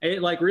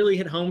it like really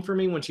hit home for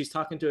me when she's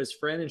talking to his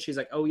friend, and she's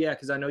like, oh yeah,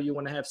 because I know you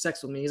want to have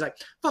sex with me. He's like,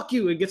 fuck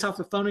you. And gets off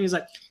the phone, and he's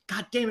like,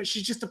 God damn it,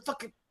 she's just a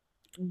fucking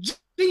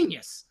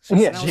genius.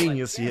 Yeah,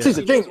 genius. Like, yeah, she's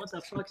a genius. What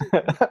the fuck?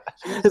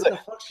 What the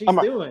fuck she's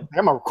doing?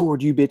 I'm gonna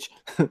record you, bitch.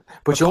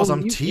 Because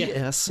I'm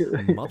TS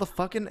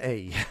motherfucking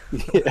A.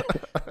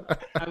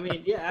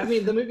 I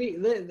mean, the movie.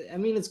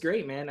 It's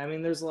great, man. I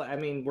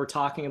mean, we're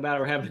talking about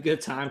it. We're having a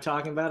good time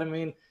talking about it. I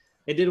mean,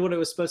 it did what it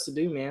was supposed to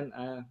do,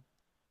 man.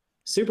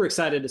 Super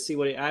excited to see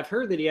what I've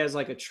heard that he has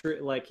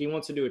like he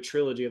wants to do a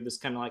trilogy of this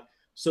kind of like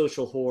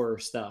social horror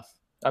stuff.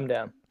 I'm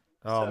down.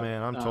 Oh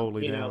man, I'm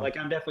totally down. Like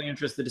I'm definitely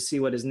interested to see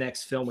what his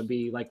next film would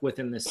be like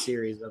within this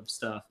series of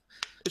stuff.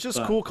 It's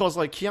just cool because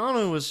like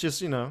Keanu was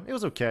just it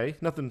was okay,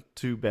 nothing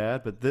too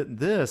bad. But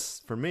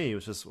this for me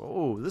was just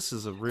this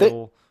is a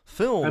real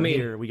film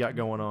here we got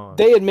going on.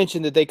 They had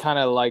mentioned that they kind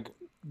of like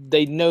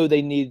they know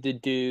they needed to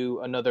do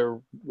another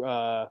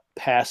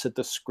pass at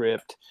the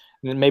script,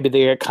 and then maybe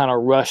they got kind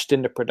of rushed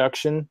into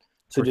production.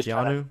 So for just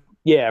Keanu,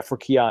 for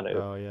Keanu.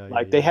 Oh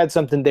yeah, they had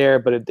something there,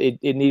 but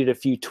it needed a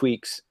few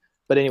tweaks.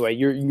 But anyway,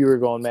 you were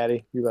going,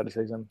 Maddie. You were about to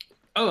say something.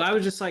 Oh, I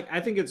was just like, I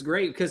think it's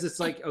great because it's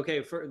like,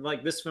 okay, for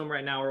like this film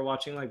right now, we're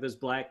watching like this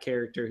black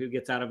character who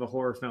gets out of a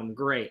horror film.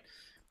 Great.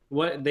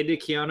 What they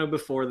did Keanu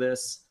before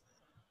this,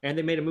 and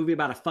they made a movie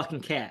about a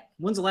fucking cat.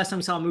 When's the last time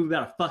you saw a movie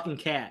about a fucking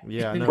cat?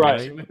 Yeah, no,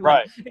 right.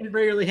 It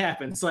rarely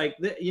happens. Like,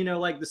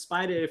 like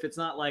despite it, if it's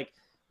not like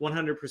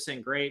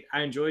 100% great,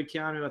 I enjoyed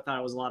Keanu. I thought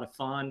it was a lot of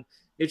fun.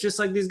 It's just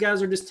like these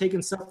guys are just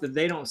taking stuff that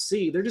they don't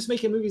see. They're just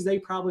making movies they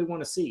probably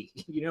want to see.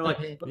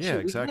 Yeah,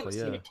 exactly.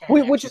 Yeah,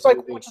 which is like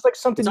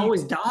something. It's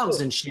always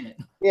dogs and shit.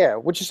 Yeah,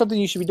 which is something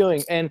you should be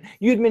doing. And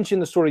you had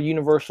mentioned the sort of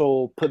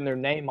Universal putting their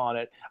name on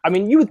it. I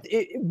mean,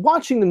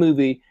 watching the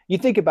movie, you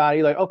think about it,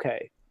 you're like,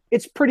 okay,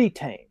 it's pretty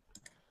tame.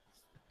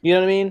 You know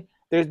what I mean?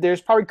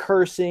 There's probably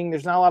cursing.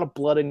 There's not a lot of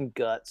blood and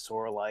guts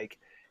or like,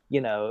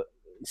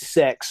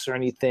 sex or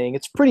anything.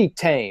 It's pretty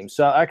tame,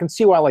 so I can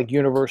see why like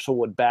Universal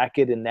would back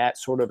it in that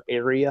sort of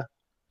area.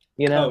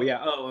 Oh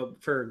yeah.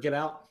 For Get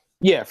Out.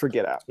 Yeah, for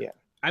Get Out. Yeah.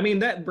 I mean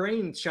that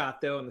brain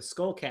shot though, and the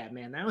skull cap,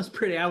 man, that was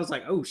pretty. I was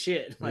like, oh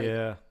shit. Like,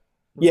 yeah.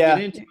 Let's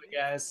get into it,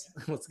 guys.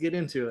 Let's get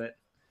into it.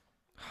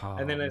 Oh,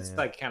 and then it's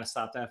like kind of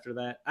stopped after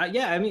that.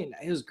 Yeah, I mean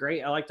it was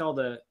great. I liked all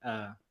the.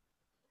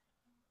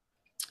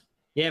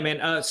 Yeah,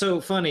 man.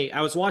 So funny. I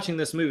was watching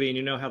this movie, and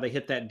you know how they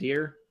hit that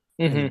deer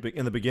in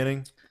the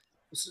beginning.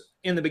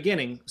 In the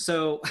beginning,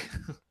 so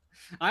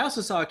I also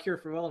saw A Cure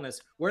for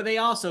Wellness where they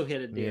also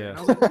hit a deer. Yeah. And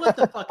I was like, what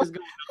the fuck is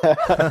going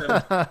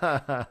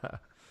on?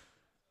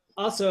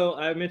 Also,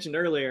 I mentioned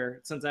earlier,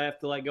 since I have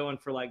to like go in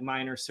for like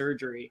minor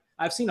surgery,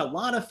 I've seen a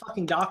lot of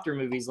fucking doctor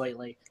movies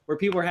lately where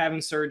people are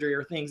having surgery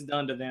or things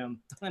done to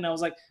them. And I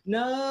was like,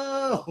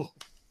 no.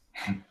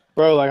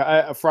 Bro, like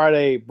a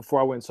Friday before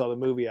I went and saw the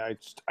movie, I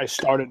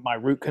started my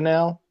root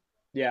canal.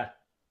 Yeah.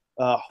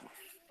 Oh,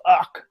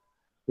 fuck.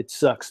 It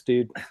sucks,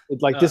 dude.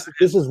 This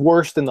is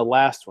worse than the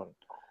last one.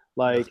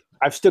 Like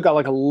I've still got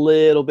like a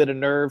little bit of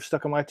nerve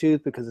stuck in my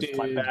tooth because it's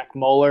my back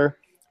molar.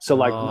 So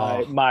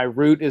like my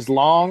root is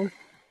long.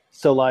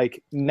 So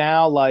like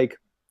now like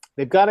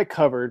they've got it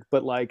covered,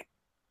 but like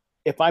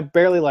if I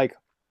barely like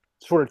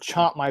sort of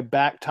chomp my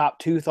back top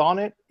tooth on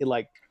it,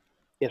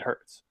 it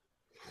hurts.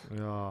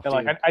 Oh, and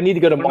like I need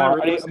to go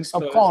tomorrow.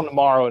 I'm calling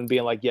tomorrow and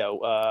being like,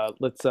 yo,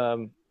 let's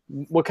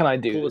what can I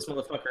do? Pull this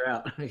motherfucker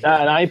out. And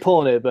I ain't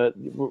pulling it, but I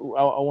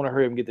want to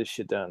hurry up and get this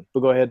shit done.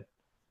 But go ahead.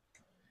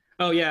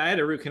 Oh yeah, I had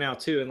a root canal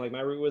too, and like my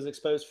root was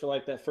exposed for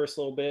like that first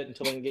little bit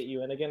until they can get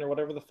you in again or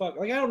whatever the fuck.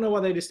 Like I don't know why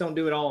they just don't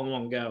do it all in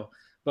one go.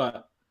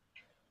 But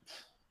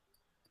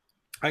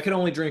I could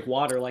only drink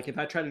water. Like if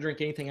I try to drink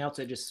anything else,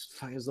 it just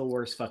is the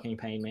worst fucking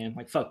pain, man.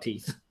 Like fuck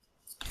teeth.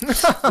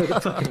 Like the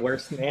fucking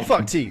worst, man.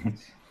 Fuck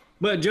teeth.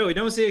 But Joey,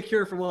 don't say A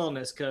Cure for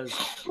Wellness because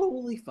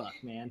holy fuck,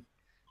 man.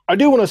 I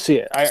do want to see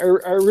it. I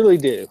really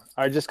do.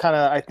 I just kind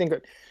of I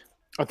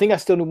think I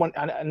still want.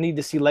 I need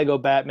to see Lego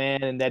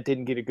Batman, and that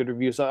didn't get a good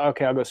review. So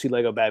okay, I'll go see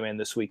Lego Batman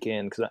this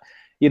weekend because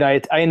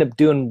I end up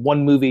doing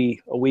one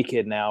movie a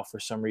weekend now for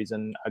some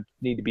reason. I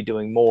need to be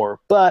doing more,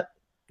 but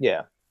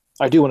yeah,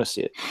 I do want to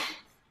see it.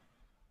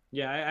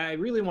 Yeah, I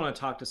really want to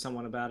talk to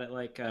someone about it.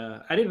 Like,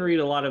 I didn't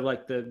read a lot of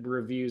like the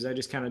reviews. I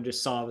just kind of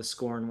just saw the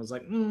score and was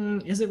like,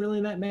 is it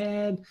really that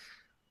bad?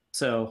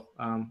 So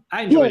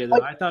I enjoyed it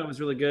though. I thought it was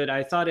really good.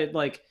 I thought it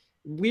like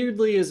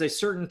weirdly is a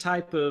certain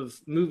type of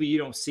movie you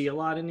don't see a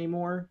lot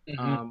anymore.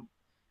 Mm-hmm.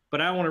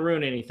 But I don't want to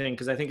ruin anything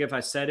because I think if I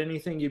said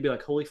anything, you'd be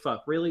like, "Holy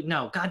fuck, really?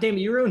 No, goddamn,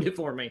 you ruined it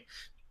for me."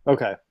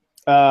 Okay.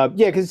 Yeah,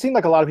 because it seemed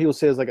like a lot of people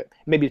say it's like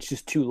maybe it's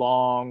just too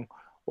long,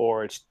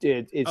 or it's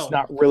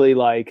not really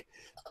like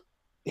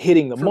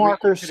hitting the mark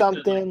or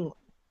something.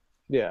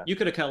 Yeah, you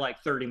could have cut like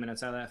 30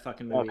 minutes out of that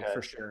fucking movie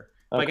for sure.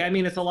 Like, I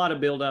mean, it's a lot of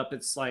build up.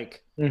 It's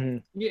like,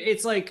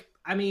 it's like,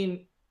 I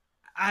mean,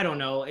 I don't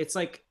know. It's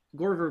like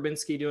Gore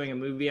Verbinski doing a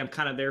movie. I'm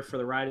kind of there for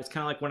the ride. It's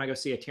kind of like when I go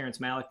see a Terrence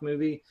Malick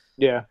movie.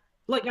 Yeah.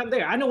 Like, I'm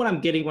there. I know what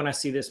I'm getting when I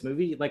see this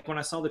movie. Like, when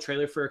I saw the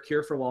trailer for A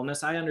Cure for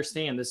Wellness, I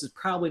understand this is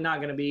probably not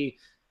going to be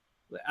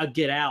a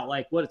Get Out.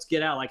 Like, what's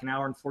Get Out? Like an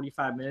hour and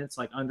 45 minutes,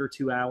 like under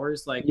 2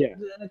 hours. Like,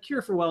 A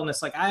Cure for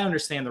Wellness, like, I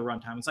understand the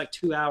runtime. It's like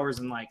 2 hours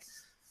and like,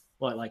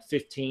 what, like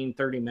 15,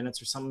 30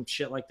 minutes or some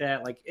shit like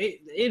that. Like,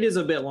 it is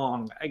a bit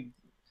long.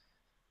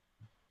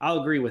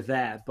 I'll agree with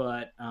that.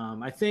 But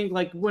I think,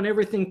 like, when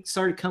everything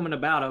started coming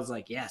about, I was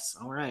like, yes,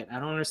 all right. I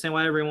don't understand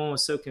why everyone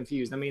was so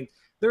confused. I mean,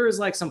 there was,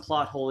 like, some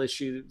plot hole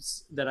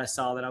issues that I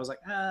saw that I was like,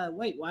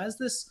 wait, why is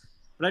this?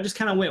 But I just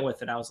kind of went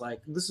with it. I was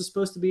like, this is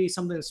supposed to be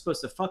something that's supposed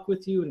to fuck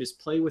with you and just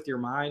play with your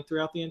mind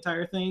throughout the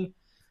entire thing.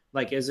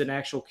 Like, is it an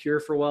actual cure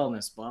for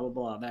wellness? Blah, blah,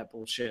 blah, that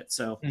bullshit.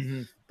 So,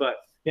 but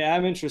yeah,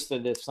 I'm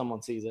interested if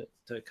someone sees it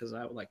because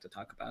I would like to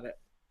talk about it.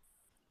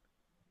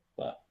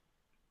 But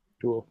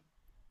cool.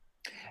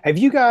 Have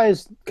you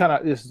guys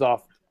this is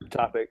off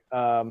topic.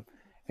 Have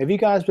you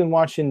guys been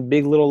watching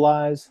Big Little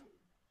Lies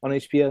on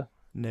HBO?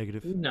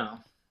 Negative. No.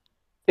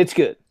 It's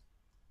good.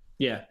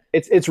 Yeah.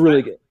 It's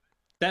really good.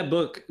 That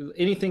book,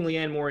 anything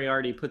Leanne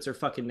Moriarty puts her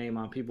fucking name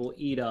on, people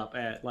eat up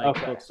at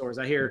like bookstores.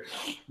 I hear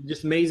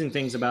just amazing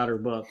things about her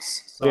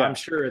books. So I'm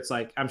sure it's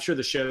like, I'm sure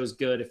the show's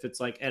good if it's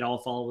like at all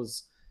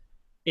follows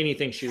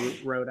anything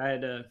she wrote.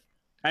 I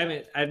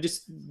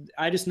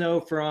just know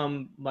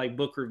from like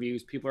book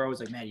reviews, people are always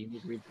like, man, you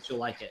need to read this, you'll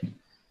like it.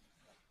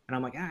 And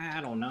I'm like,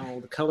 I don't know.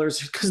 The colors,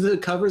 because the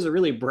covers are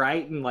really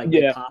bright and like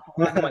they pop.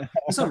 I'm like,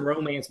 some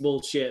romance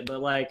bullshit.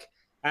 But like,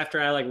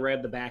 after I like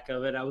read the back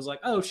of it, I was like,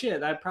 oh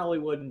shit, I probably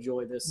would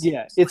enjoy this.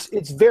 Yeah,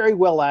 it's very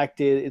well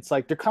acted. It's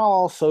like they're kind of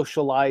all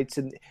socialites,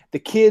 and the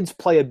kids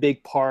play a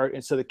big part.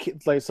 And so the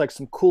kids, like, it's like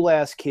some cool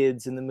ass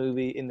kids in the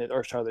movie,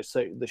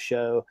 the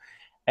show.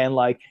 And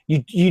like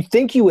you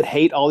think you would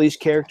hate all these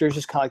characters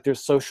just kind of like they're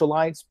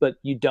socialites, but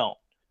you don't.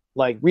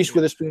 Like Reese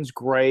Witherspoon's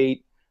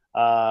great.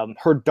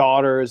 Her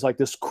daughter is like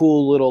this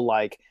cool little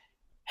like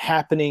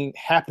happening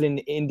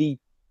indie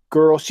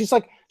girl. She's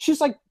like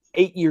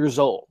 8 years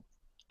old.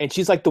 And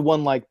she's like the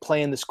one like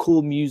playing this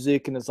cool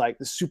music and is like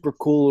this super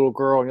cool little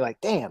girl. And you're like,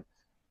 damn,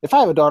 if I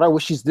have a daughter, I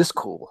wish she's this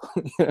cool.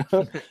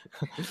 But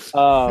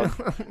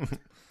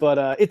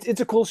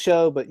it's a cool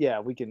show. But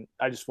yeah,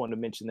 I just wanted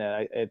to mention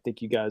that. I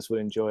think you guys would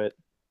enjoy it.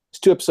 It's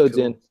 2 episodes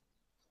in.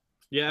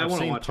 Yeah, I've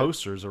want to seen watch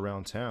posters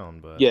around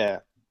town, but yeah.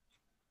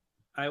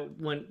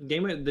 When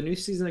the new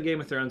season of Game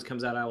of Thrones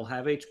comes out, I will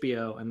have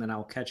HBO and then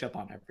I'll catch up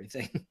on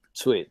everything.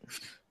 Sweet.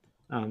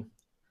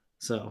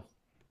 So.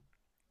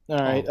 All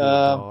right.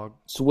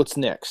 So what's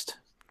next?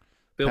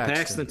 Bill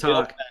Paxton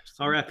talk.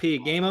 R.I.P.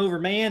 Game over,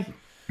 man.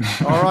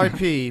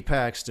 R.I.P.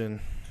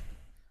 Paxton.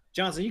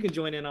 Johnson, you can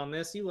join in on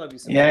this. You love you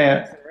some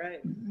Paxton,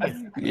 right?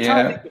 I'm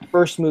trying to think the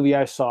first movie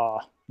I saw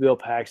Bill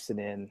Paxton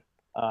in.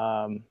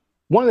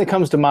 One that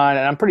comes to mind,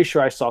 and I'm pretty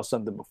sure I saw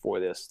something before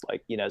this,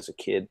 like, as a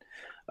kid.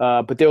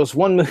 But there was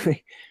one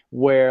movie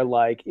where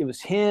like it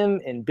was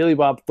him and Billy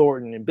Bob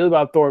Thornton, and Billy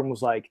Bob Thornton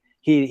was like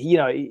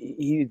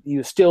he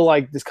was still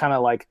like this kind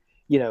of like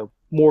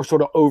more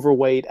sort of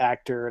overweight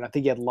actor, and I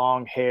think he had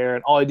long hair,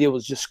 and all he did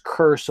was just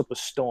curse up a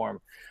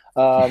storm.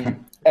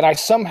 And I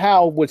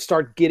somehow would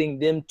start getting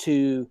them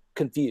two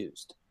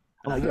confused.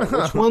 I'm like,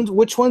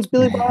 which one's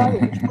Billy Bob?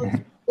 And which one's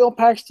Bill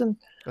Paxton?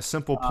 A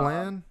Simple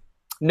Plan?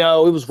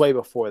 No, it was way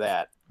before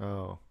that.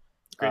 Oh,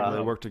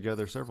 they worked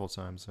together several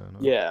times. So no.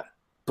 Yeah,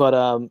 but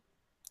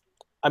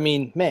I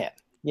mean, man,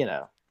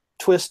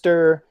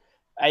 Twister,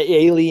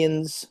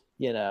 Aliens,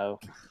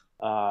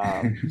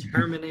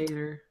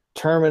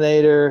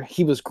 Terminator.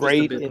 He was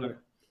great.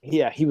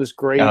 He was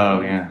great. Oh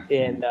yeah.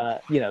 In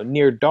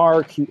Near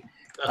Dark.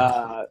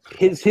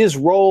 His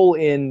role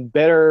in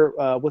Better.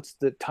 What's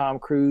the Tom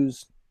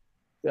Cruise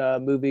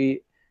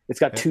movie?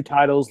 It's got 2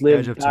 titles: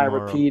 Live, Die,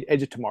 Repeat.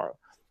 Edge of Tomorrow.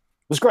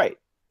 It was great.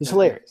 It's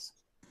hilarious.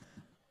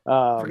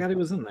 I forgot he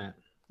was in that.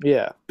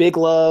 Yeah, Big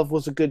Love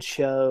was a good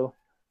show.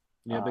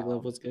 Yeah, Big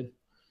Love was good.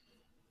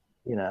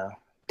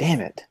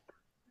 Damn it.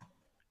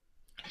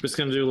 Just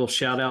gonna do a little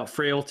shout out.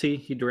 Frailty.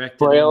 He directed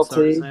Frailty.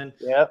 and stars in.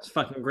 Yep. It's a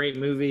fucking great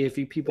movie. If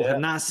you people have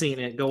not seen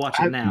it, go watch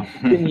it now.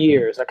 It's been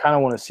years. I kind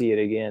of want to see it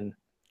again.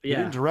 He Yeah.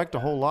 didn't direct a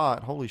whole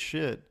lot. Holy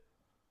shit.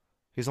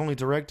 He's only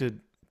directed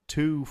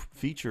 2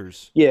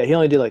 features. Yeah, he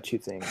only did like 2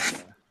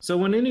 things. So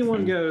when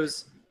anyone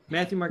goes,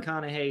 Matthew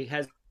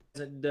McConaughey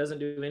doesn't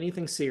do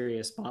anything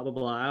serious, blah blah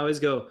blah, I always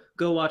go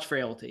watch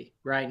Frailty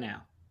right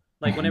now.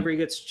 Like whenever he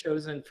gets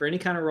chosen for any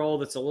kind of role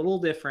that's a little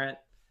different,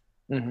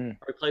 or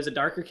he plays a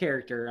darker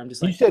character, I'm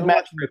just like. You said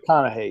Matthew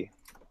McConaughey.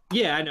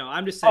 Yeah, I know.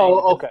 I'm just saying.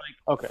 Oh, okay.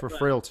 Like, Okay. For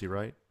Frailty,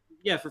 right?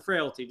 Yeah, for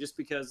Frailty, just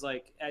because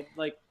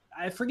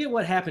I forget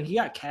what happened. He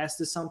got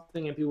cast as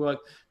something, and people were like,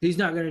 he's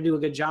not going to do a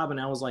good job. And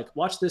I was like,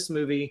 watch this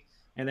movie.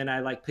 And then I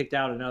like picked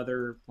out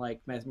another like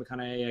Matthew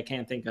McConaughey I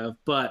can't think of.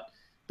 But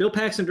Bill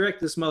Paxton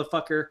directed this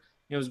motherfucker.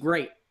 It was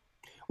great.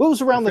 Well, it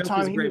was around the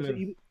Frailty's time a great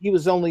movie. he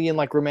was only in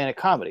like romantic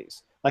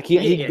comedies. Like he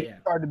Yeah.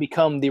 started to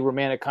become the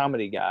romantic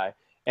comedy guy,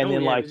 and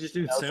then like just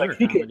do it's stoner like,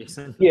 he comedies.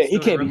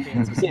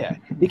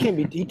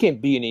 he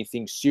can't be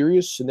anything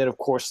serious. And then of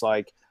course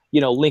like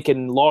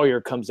Lincoln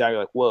Lawyer comes out. You're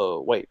like,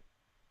 whoa, wait,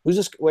 who's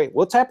this? Wait,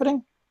 what's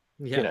happening?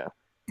 Yeah.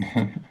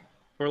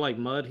 Or like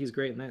Mud, he's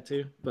great in that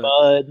too. But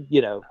Bud,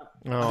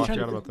 Oh, I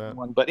forgot about that.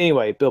 But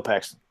anyway, Bill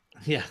Paxton.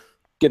 yeah.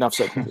 Getting off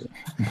subject.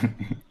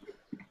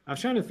 I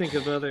was trying to think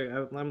of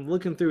other. I'm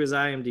looking through his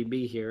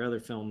IMDb here, other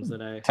films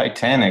that I.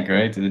 Titanic,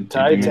 right? Did you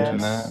mention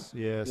that?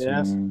 Yes.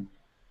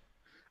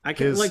 I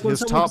can like when his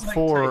someone top was like,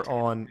 four Titanic,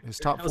 on his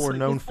top I was four like,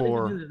 known he's not even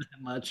for in it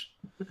that much.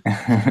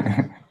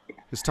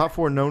 his top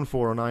 4 known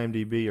for on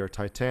IMDb are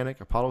Titanic,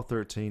 Apollo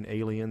 13,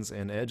 Aliens,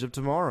 and Edge of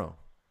Tomorrow.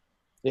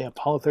 Yeah,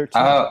 Apollo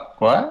 13.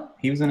 What?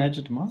 He was in Edge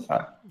of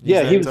Tomorrow?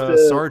 Yeah, he was the the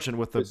sergeant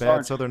with the bad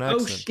sergeant. Southern Oh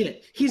accent.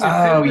 shit, he's in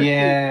Oh, Predator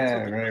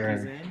yeah, 2. That's what the right, fuck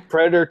he's right. in.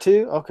 Predator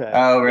 2? Okay.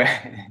 Oh,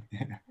 right.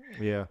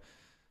 Yeah,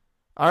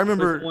 I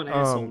remember There's one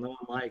asshole no one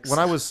likes. when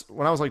I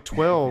was like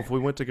 12, we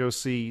went to go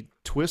see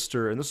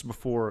Twister, and this was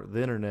before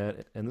the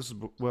internet, and this is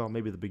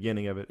maybe the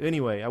beginning of it.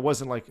 Anyway, I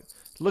wasn't like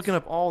looking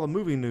up all the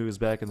movie news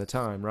back in the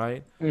time,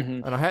 right?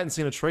 Mm-hmm. And I hadn't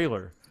seen a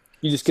trailer.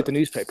 You just get the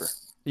newspaper.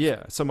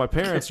 Yeah, so my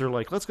parents are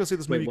like, "Let's go see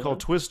this Wait, movie what? called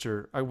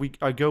Twister."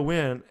 I go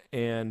in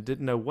and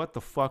didn't know what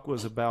the fuck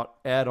was about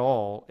at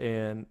all,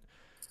 and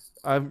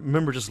I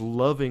remember just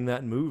loving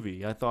that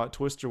movie. I thought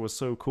Twister was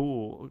so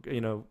cool,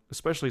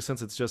 especially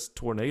since it's just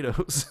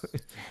tornadoes.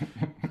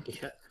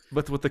 Yeah.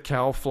 But with the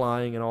cow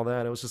flying and all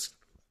that, it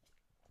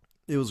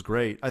was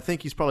great. I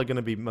think he's probably going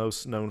to be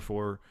most known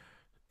for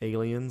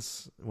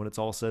Aliens when it's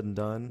all said and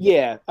done.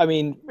 Yeah, I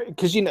mean,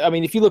 because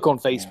if you look on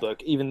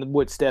Facebook, even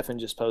what Stefan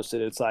just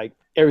posted, it's like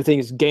everything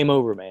is game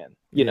over, man.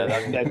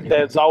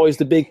 That's always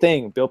the big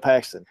thing. Bill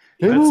Paxton.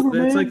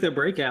 That's like the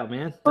breakout,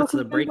 man. That's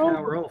the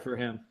breakout role for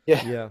him.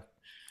 Yeah.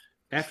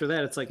 After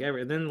that, it's like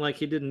then like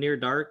he did Near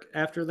Dark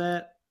after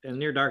that, and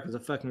Near Dark is a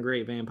fucking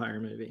great vampire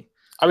movie.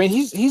 I mean,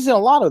 he's in a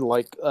lot of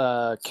like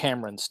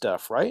Cameron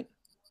stuff, right?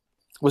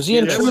 Was he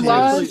in that True was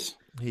Lies?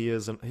 He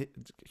is.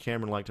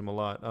 Cameron liked him a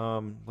lot.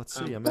 Let's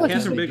see. I'm like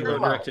he's Catherine in Bigelow True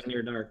Lies. directed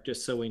Near Dark,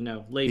 just so we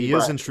know. Lady He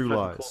is Bird, in True fucking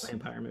Lies. Cool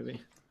vampire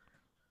movie.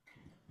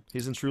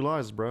 He's in True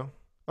Lies, bro.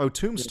 Oh,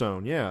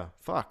 Tombstone. Yeah.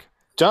 Fuck.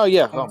 Oh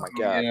yeah. Oh my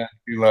god. Yeah,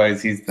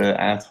 realize he's the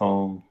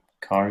asshole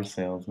car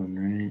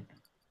salesman, right?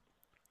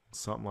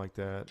 Something like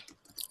that.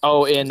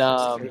 Oh, and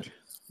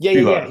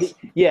True Lies.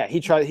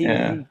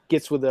 He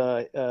gets with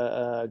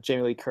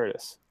Jamie Lee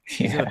Curtis.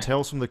 He's in a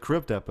Tales from the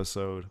Crypt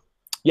episode.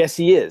 Yes,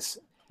 he is.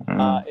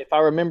 If I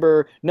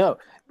remember,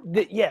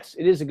 yes,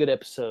 it is a good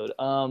episode.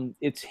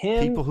 It's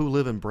him. People Who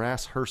Live in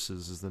Brass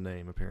Hearses is the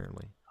name,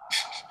 apparently.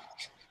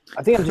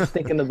 I think I'm just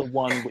thinking of the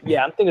one.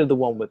 I'm thinking of the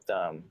one with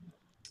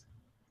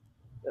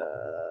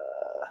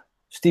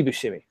Steve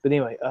Buscemi. But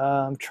anyway,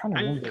 I'm trying to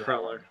remember.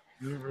 Nightcrawler.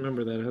 I don't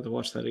remember that. I have to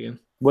watch that again.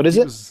 What is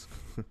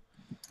it?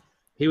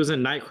 He was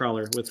in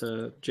Nightcrawler with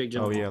Jake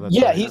Gyllenhaal. Oh yeah, that's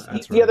Yeah, right. he's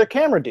That's the right. other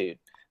camera dude.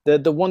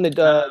 The one that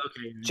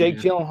Okay, Jake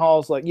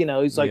Gyllenhaal's like,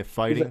 he's like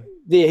fighting.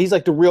 He's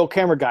like the real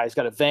camera guy. He's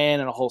got a van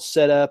and a whole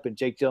setup, and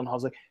Jake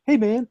Gyllenhaal's like, "Hey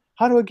man,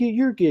 how do I get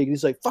your gig?" And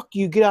he's like, "Fuck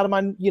you, get out of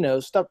my,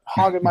 stop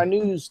hogging my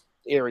news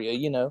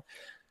area."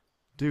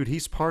 Dude,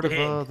 he's part of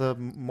Dang. the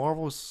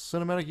Marvel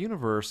Cinematic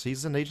Universe.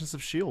 He's in Agents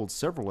of S.H.I.E.L.D.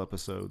 several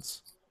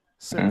episodes.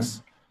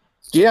 6.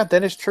 Yeah,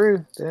 that is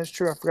true. That is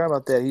true. I forgot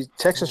about that. He's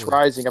Texas Holy.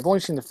 Rising. I've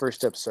only seen the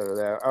first episode of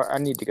that. I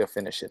need to go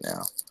finish it now.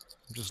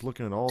 I'm just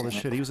looking at all this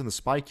shit. He was in the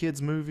Spy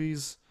Kids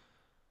movies.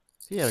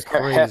 He had a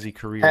crazy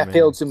career, Half man.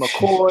 Fields and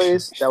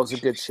McCoys. That was a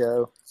good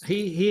show.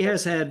 He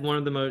has had one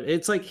of the most.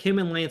 It's like him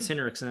and Lance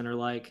Henriksen are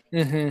like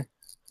Mm-hmm.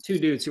 two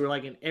dudes who were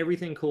like in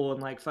everything cool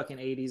in like fucking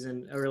 80s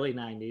and early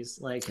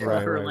 90s. Like,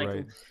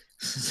 Right.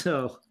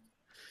 So.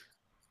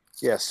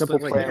 Yeah, Simple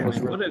But, like, Plan yeah, was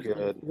man, really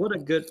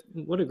good.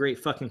 What a great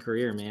fucking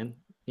career, man.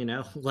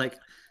 Like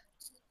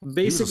was a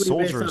basically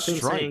soldier based in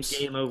off him saying stripes.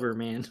 game over,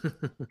 man.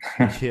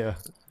 Yeah.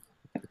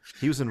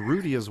 He was in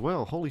Rudy as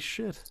well. Holy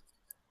shit.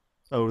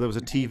 Oh, there was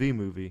a TV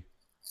movie.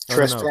 Oh, no.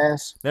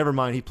 Trespass. Never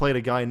mind. He played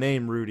a guy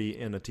named Rudy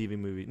in a TV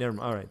movie. Never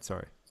mind. All right,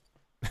 sorry.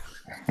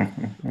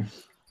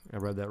 I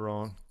read that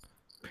wrong.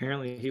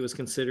 Apparently he was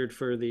considered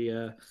for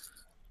the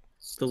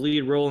the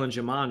lead role in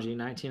Jumanji,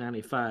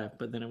 1995,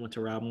 but then it went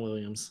to Robin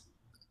Williams.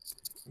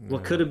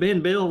 What could have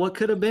been, Bill? What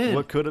could have been?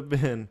 What could have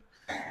been?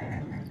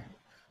 I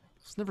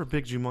was never a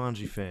big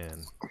Jumanji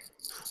fan.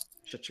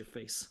 Shut your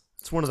face.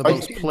 It's one of the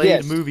most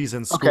played movies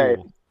in school.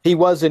 Okay. He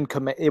was in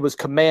it was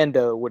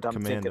Commando, what I'm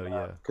Commando, thinking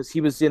of. Because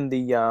he was in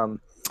the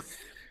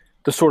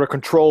sort of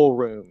control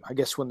room, I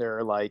guess, when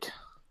they're like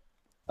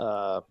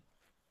I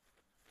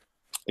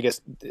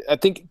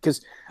think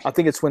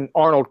it's when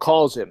Arnold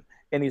calls him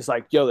and he's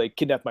like, yo, they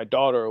kidnapped my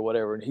daughter or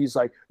whatever, and he's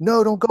like,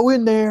 no, don't go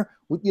in there,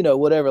 you know,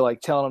 whatever,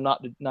 like telling him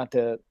not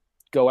to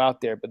go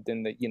out there, but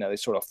then they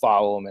sort of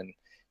follow him and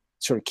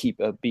sort of keep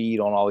a bead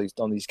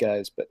on these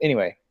guys. But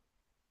anyway,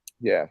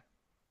 yeah.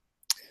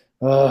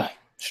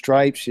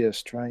 Stripes, yes,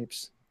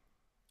 Stripes.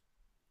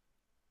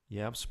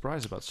 Yeah, I'm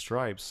surprised about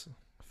Stripes.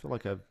 I feel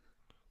like I've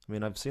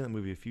seen that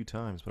movie a few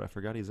times, but I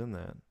forgot he's in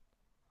that.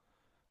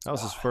 That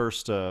was his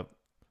first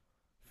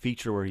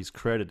feature where he's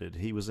credited.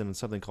 He was in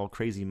something called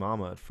Crazy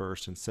Mama at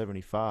first in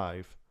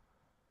 '75.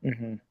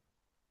 Mm-hmm.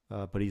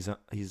 But he's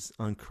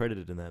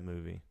uncredited in that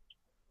movie.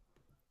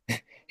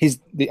 He's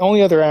the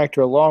only other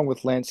actor, along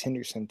with Lance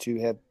Henderson,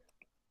 to have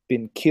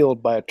been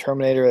killed by a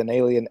Terminator, an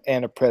alien,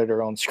 and a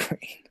Predator on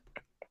screen.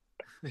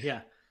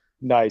 Yeah.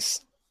 Nice.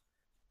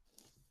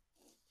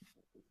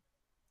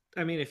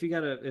 I mean,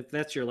 if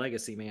that's your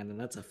legacy, man, then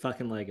that's a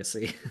fucking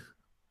legacy.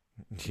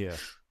 Yeah.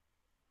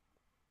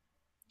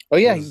 Oh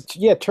yeah,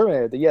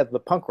 Terminator. The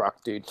punk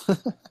rock dude.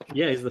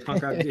 Yeah, he's the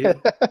punk rock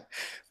dude.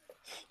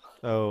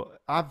 Oh,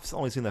 I've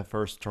only seen that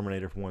first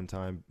Terminator one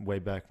time, way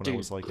back when I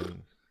was like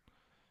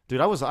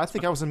I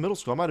think I was in middle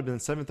school. I might have been in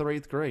 7th or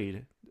 8th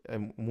grade,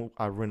 and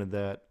I rented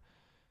that.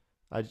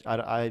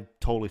 I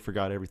totally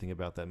forgot everything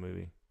about that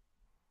movie.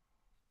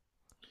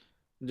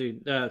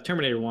 Dude,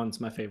 Terminator 1's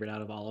my favorite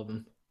out of all of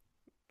them.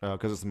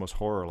 Because it's the most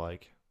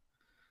horror-like.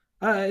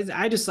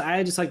 I just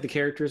like the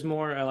characters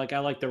more. I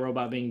like the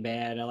robot being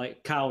bad. I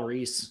like Kyle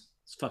Reese.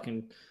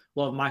 Fucking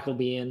love Michael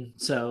Biehn.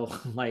 So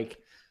like,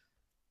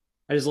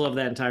 I just love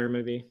that entire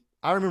movie.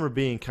 I remember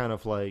being kind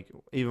of like,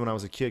 even when I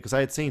was a kid, because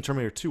I had seen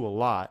Terminator 2 a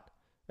lot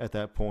at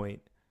that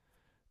point,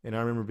 and I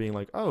remember being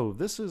like, oh,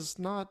 this is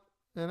not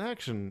an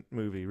action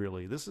movie,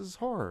 really. This is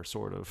horror,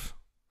 sort of.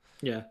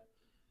 Yeah.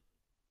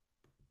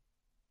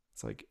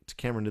 It's like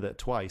Cameron did that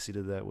twice. He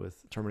did that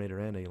with Terminator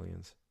and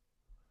Aliens.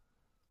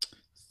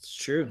 It's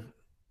true.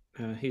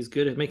 He's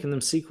good at making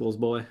them sequels,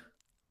 boy.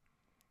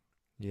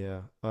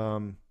 Yeah.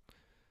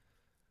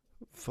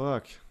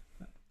 Fuck.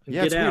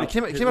 Yeah, Get it's weird. Out. It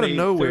came out of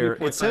nowhere.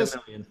 It says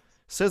million.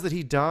 says that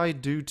he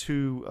died due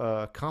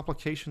to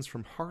complications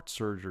from heart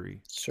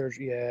surgery.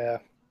 Surgery, yeah.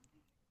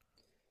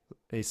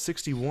 He's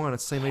 61.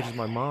 It's the same age as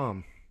my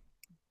mom.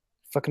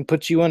 Fucking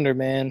put you under,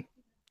 man.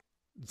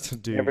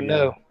 Dude, you never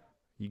know.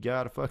 You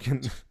gotta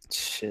fucking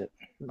shit.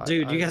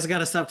 Dude, you guys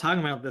gotta stop talking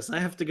about this. I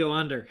have to go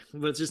under,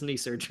 but it's just knee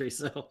surgery,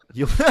 so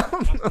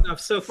I'm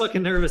so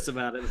fucking nervous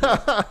about it.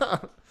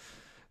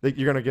 Think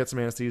you're gonna get some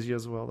anesthesia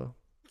as well, though?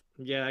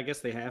 Yeah, I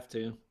guess they have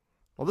to.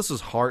 Well, this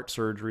is heart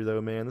surgery, though,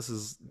 man. This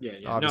is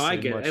no, I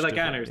get it. Like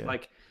I understand. Yeah.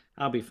 Like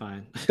I'll be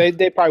fine.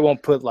 They probably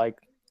won't put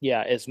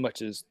as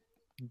much as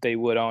they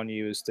would on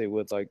you as they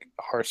would like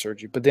heart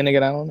surgery. But then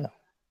again, I don't know.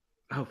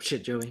 Oh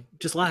shit, Joey,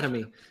 just lie to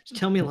me. Just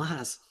tell me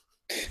lies.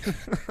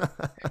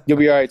 You'll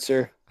be all right,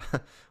 sir.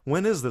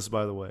 When is this,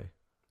 by the way?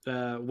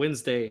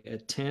 Wednesday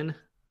at 10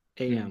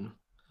 a.m.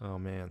 Oh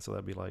man, so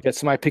that'd be like. Got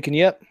somebody picking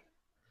you up?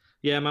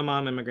 Yeah, my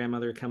mom and my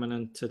grandmother are coming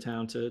into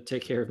town to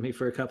take care of me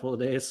for a couple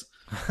of days.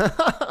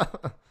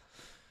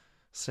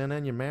 Send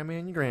in your mammy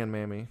and your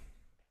grandmammy.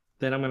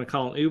 Then I'm going to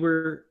call an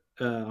Uber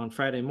on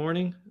Friday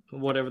morning,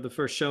 whatever the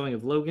first showing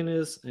of Logan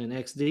is in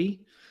XD,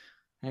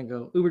 and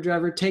go, Uber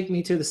driver, take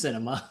me to the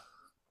cinema.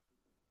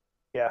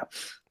 Yeah.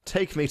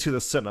 Take me to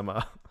the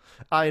cinema.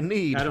 I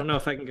don't know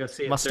if I can go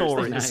see it my Thursday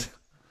stories. Night.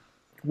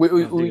 So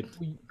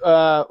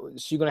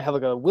you're going to have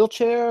like a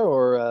wheelchair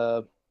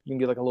or you can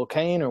get like a little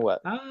cane or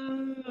what?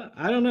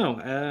 I don't know.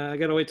 I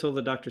got to wait till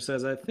the doctor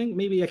says. I think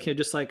maybe I can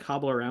just like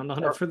hobble around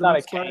on it for the not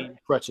most a cane,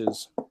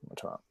 crutches.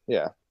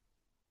 Yeah.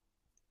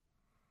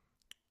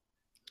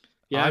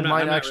 Yeah, I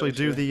might actually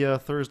do the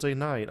Thursday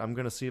night. I'm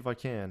going to see if I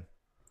can.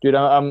 Dude,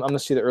 I'm going to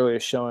see the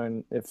earliest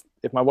showing.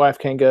 If my wife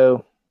can't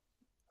go,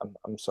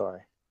 I'm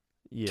sorry.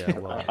 Yeah,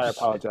 well, I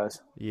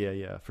apologize.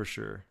 Yeah, for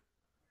sure.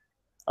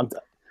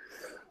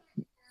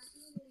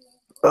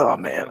 Oh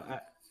man,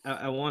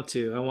 I want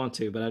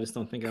to, but I just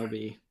don't think I'll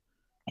be.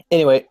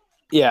 Anyway,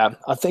 yeah,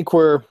 I think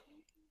we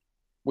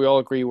all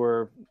agree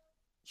we're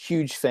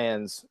huge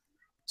fans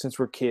since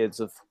we're kids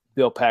of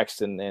Bill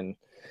Paxton, and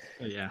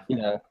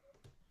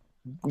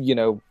you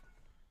know.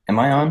 Am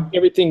I on?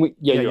 Everything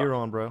you're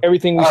on, bro.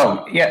 Everything.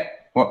 Yeah.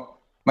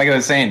 Well, like I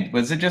was saying,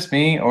 was it just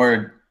me,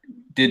 or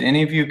did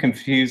any of you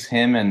confuse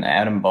him and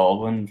Adam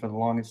Baldwin for the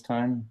longest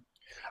time?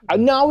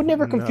 No, I would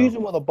never confuse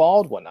him with a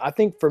Baldwin. I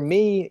think for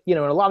me, and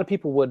a lot of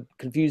people would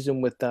confuse him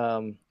with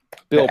Bill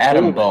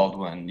Adam Pullman.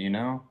 Baldwin,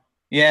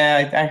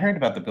 Yeah, I heard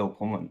about the Bill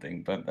Pullman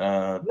thing, but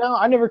no,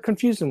 I never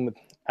confused him with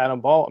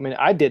Adam Baldwin. I mean,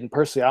 I didn't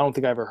personally. I don't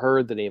think I ever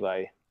heard that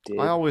anybody Did.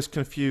 I always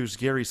confuse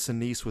Gary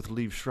Sinise with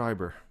Liev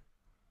Schreiber.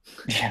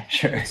 Yeah,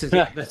 sure. That's a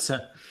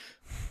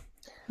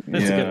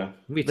good one.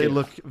 Me too. They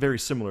look very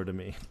similar to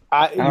me.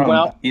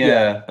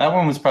 That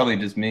one was probably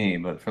just me,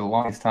 but for the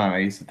longest time, I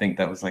used to think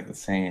that was like the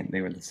same.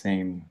 They were the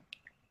same.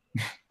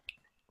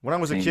 When I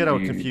was a kid, I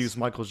would confuse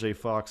Michael J.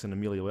 Fox and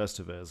Emilio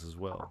Estevez as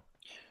well.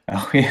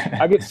 Oh yeah,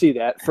 I could see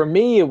that. For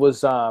me, it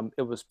was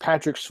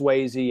Patrick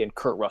Swayze and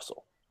Kurt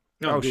Russell.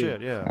 Oh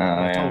shit,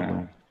 yeah.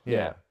 Totally.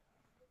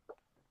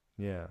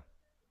 Yeah.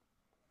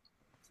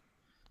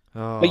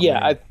 Oh, but yeah,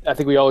 man. I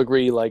think we all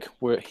agree like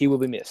he will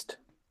be missed.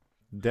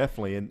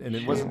 Definitely, and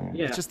it wasn't.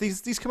 Yeah. It's just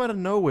these come out of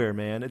nowhere,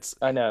 man.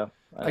 I know.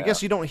 I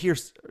guess you don't hear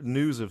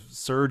news of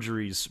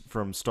surgeries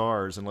from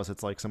stars unless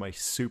it's like somebody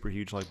super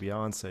huge like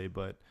Beyonce,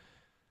 but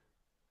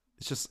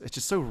it's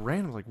just so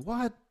random. Like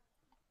what,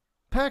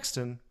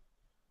 Paxton?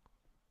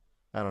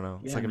 I don't know.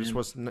 It's like I just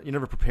wasn't. You're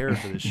never prepared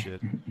for this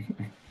shit.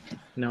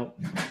 No,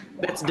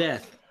 that's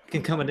death. It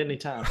can come at any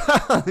time.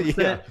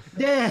 Yeah,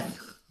 Death.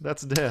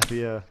 that's death.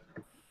 Yeah.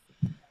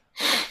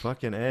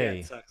 Fucking A. Yeah,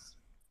 it sucks.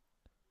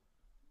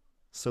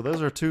 So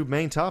those are two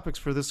main topics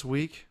for this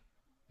week,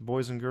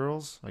 boys and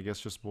girls. I guess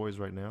just boys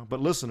right now, but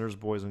listeners,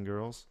 boys and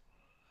girls.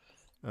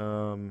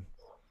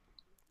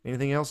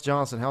 Anything else,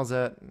 Johnson? How's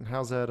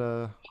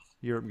that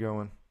Europe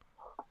going?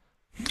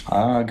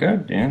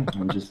 Good. Yeah,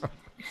 I'm just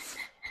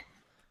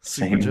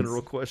super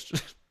general question.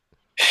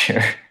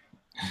 Sure.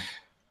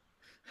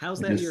 How's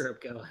that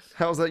Europe going?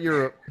 How's that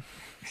Europe?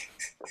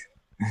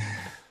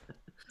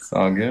 It's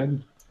all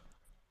good.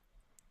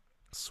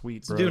 Sweet,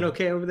 It's bro. doing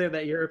okay over there.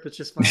 That Europe is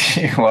just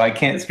fine. Well, I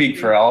can't speak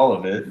for all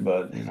of it,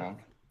 but you know.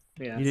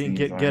 Yeah. You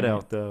didn't get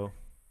out though.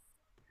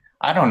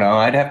 I don't know.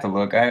 I'd have to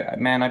look.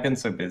 I've been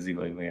so busy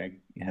lately. I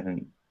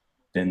haven't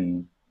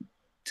been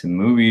to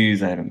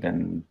movies. I haven't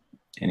been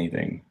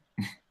anything.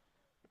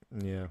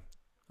 Yeah.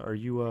 Are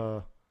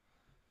you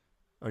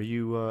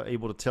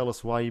able to tell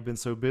us why you've been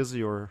so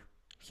busy, or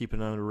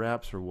keeping it under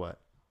wraps, or what?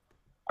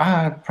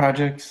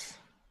 Projects.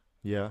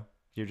 Yeah.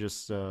 You're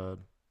just your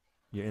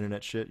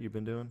internet shit you've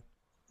been doing.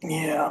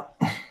 Yeah.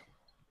 All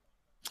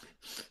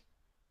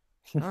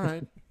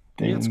right.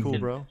 Yeah, that's cool,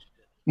 bro.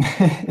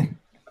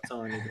 That's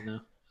all I need to know.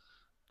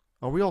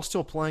 Are we all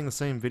still playing the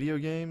same video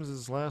games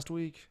as last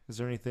week? Is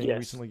there anything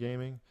recently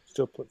gaming?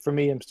 For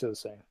me, I'm still the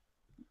same.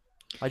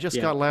 I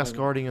just got Last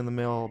Guardian in the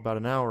mail about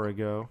an hour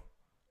ago,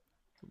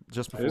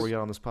 just before we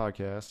got on this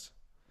podcast.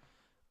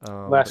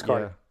 Last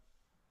Guardian.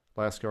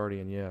 Last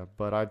Guardian, yeah.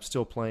 But I'm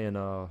still playing.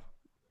 I'm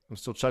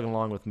still chugging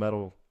along with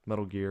Metal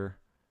Gear,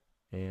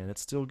 and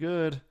it's still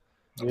good.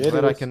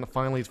 But I can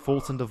finally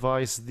Fulton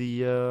device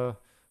the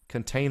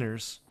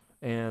containers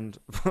and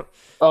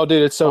oh,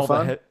 dude, it's so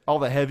fun. All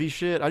the heavy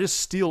shit. I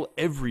just steal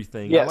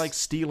everything. Yes. I like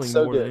stealing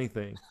So more good. than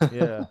anything.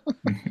 Yeah,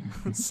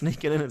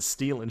 sneaking in and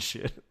stealing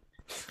shit.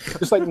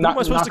 Just like Who am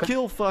I supposed to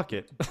kill? Fuck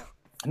it.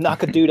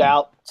 Knock a dude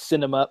out,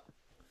 send him up.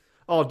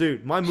 Oh,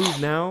 dude, my move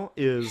now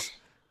is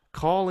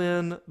call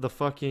in the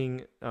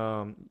fucking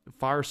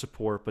fire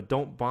support, but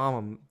don't bomb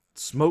them.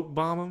 Smoke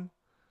bomb them.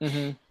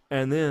 Mm-hmm.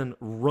 And then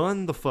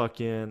run the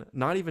fuck in,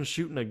 not even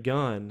shooting a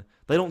gun.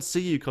 They don't see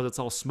you because it's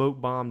all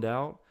smoke bombed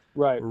out.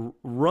 Right.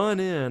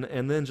 Run in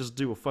and then just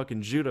do a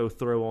fucking judo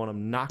throw on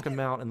them, knock them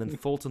out, and then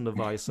Fulton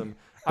device them.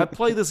 I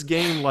play this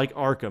game like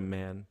Arkham,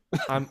 man.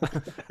 I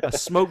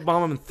smoke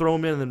bomb them and throw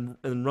them in and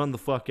then run the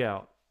fuck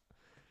out.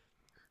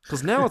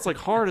 Because now it's like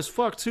hard as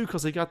fuck too,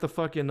 because they got the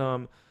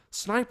fucking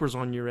snipers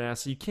on your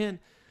ass. So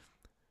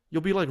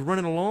you'll be like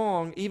running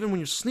along, even when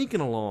you're sneaking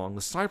along.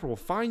 The sniper will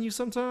find you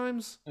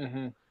sometimes.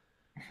 Mm-hmm.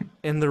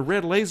 And the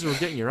red laser will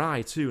get in your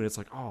eye too, and it's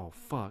like, oh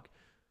fuck.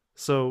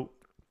 So,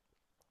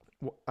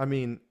 I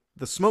mean,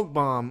 the smoke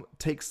bomb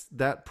takes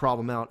that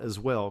problem out as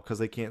well because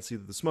they can't see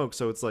the smoke.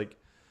 So it's like,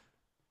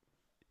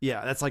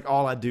 yeah, that's like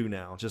all I do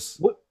now.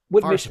 Just what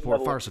fire mission support,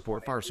 level?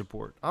 fire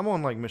support. I'm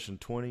on like mission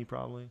 20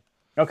 probably.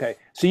 Okay,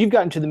 so you've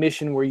gotten to the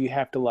mission where you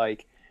have to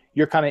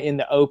you're kind of in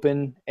the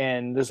open,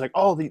 and there's like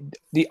all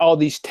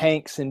these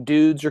tanks and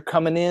dudes are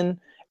coming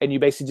in, and you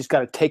basically just got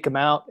to take them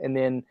out, and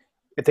then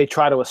if they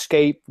try to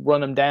escape,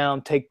 run them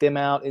down, take them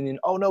out, and then,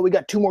 oh no, we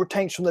got 2 more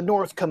tanks from the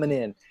north coming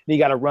in. And you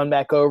got to run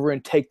back over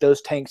and take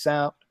those tanks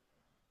out.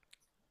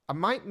 I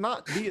might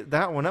not be at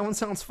that one. That one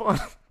sounds fun.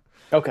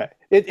 Okay,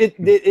 it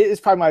is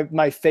probably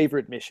my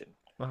favorite mission.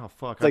 Oh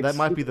fuck, Like that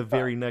might be the super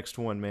very next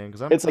one, man.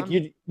 Because It's like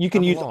you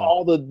can use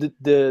all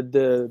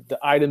the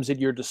items at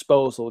your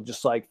disposal,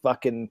 just like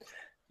fucking,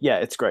 yeah,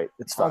 it's great.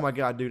 It's fun. Oh my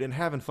god, dude! And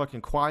having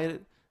fucking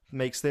quiet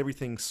makes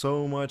everything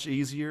so much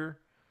easier.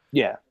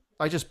 Yeah.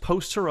 I just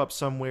post her up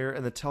somewhere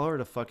and then tell her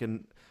to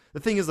fucking. The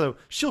thing is though,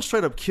 she'll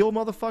straight up kill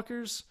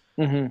motherfuckers,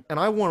 Mm-hmm. and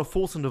I want to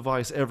Fulton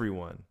device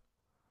everyone.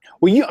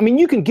 Well,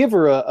 you can give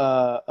her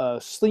a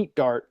sleep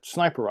dart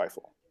sniper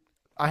rifle.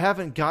 I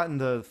haven't gotten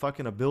the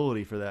fucking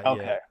ability for that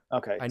yet.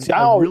 Okay.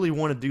 I really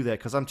want to do that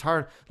because I'm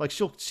tired. Like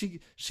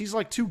she's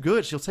like too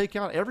good. She'll take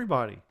out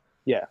everybody.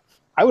 Yeah,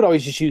 I would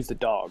always just use the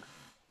dog.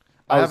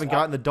 I haven't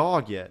gotten the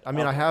dog yet. I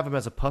mean, I have him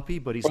as a puppy,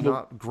 but he's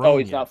not grown. Oh,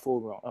 he's yet. not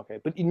full grown. Okay,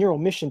 but in your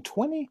mission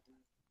 20.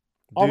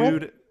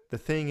 Dude, the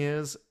thing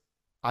is,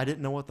 I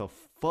didn't know what the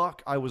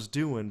fuck I was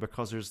doing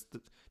because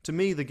to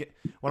me,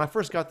 when I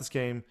first got this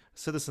game, I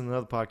said this in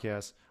another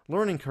podcast,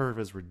 learning curve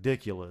is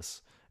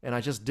ridiculous. And I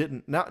just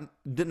didn't know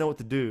what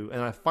to do.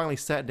 And I finally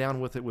sat down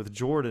with it with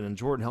Jordan, and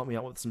Jordan helped me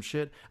out with some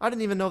shit. I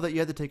didn't even know that you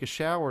had to take a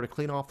shower to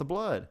clean off the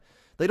blood.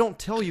 They don't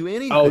tell you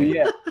anything. Oh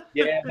yeah,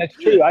 that's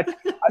true. I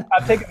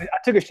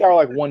took a shower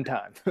like one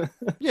time.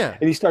 Yeah,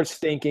 and you start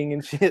stinking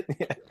and shit.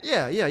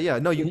 Yeah.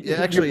 No, you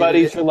actually. Your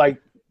buddies are like,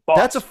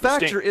 that's a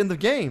factor in the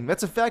game.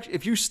 That's a factor.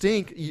 If you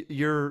stink,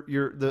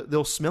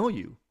 they'll smell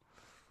you.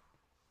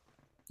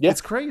 Yeah,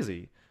 it's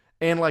crazy.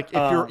 And like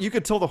if you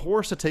could tell the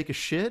horse to take a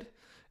shit,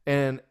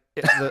 and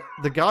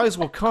the guys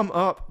will come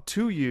up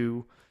to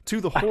you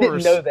to the horse. I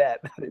didn't know that.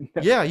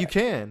 Yeah, you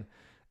can.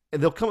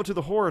 And they'll come up to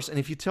the horse, and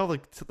if you tell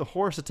the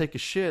horse to take a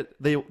shit,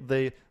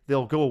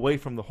 they'll go away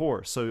from the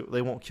horse, so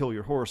they won't kill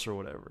your horse or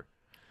whatever.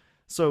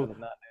 So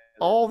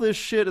all this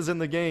shit is in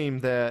the game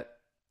that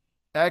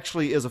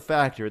actually is a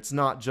factor. It's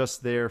not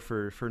just there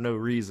for no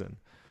reason.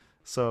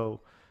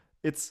 So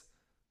it's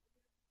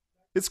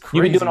crazy.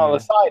 You've been doing all the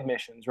side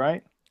missions,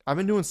 right? I've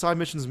been doing side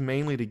missions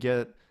mainly to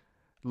get.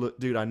 Look,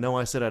 dude, I know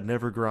I said I'd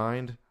never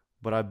grind,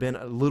 but I've been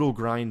a little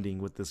grinding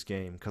with this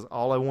game because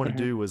all I want to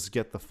do is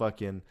get the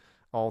fucking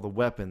all the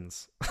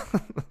weapons.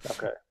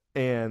 Okay.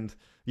 And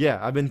yeah,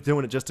 I've been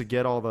doing it just to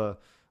get all the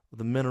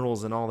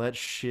minerals and all that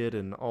shit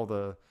and all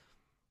the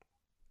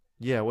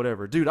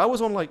whatever. Dude, I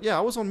was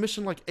on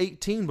mission like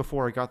 18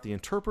 before I got the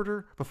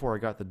interpreter, before I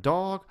got the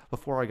dog,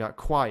 before I got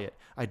quiet.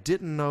 I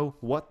didn't know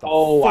what the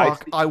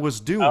fuck I was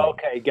doing.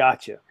 Okay,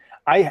 gotcha.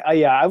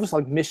 I was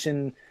like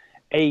mission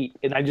 8,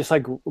 and I just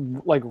like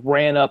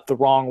ran up the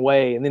wrong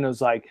way, and then it was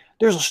like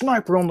there's a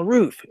sniper on the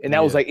roof, and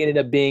that was like ended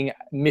up being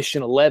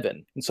mission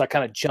 11, and so I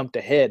kind of jumped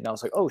ahead, and I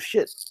was like, oh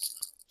shit.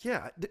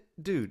 Yeah,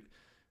 dude,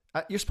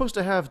 you're supposed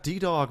to have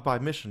D-Dog by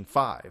mission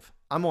 5.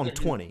 I'm on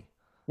 20.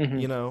 Mm-hmm.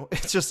 You know,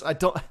 it's just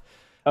didn't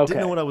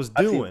know what I was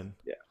doing.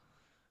 Yeah,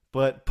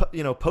 but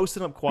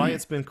posting up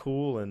quiet's been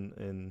cool,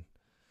 and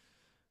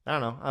I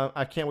don't know.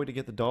 I can't wait to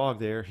get the dog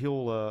there.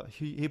 He'll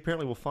he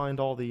apparently will find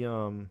all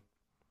the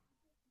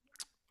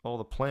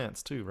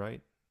plants too,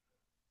 right?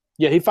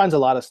 Yeah, he finds a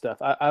lot of stuff.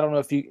 I don't know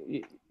if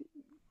you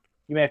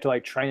may have to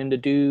like train him to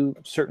do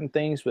certain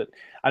things, but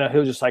I know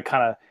he'll just like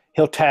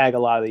he'll tag a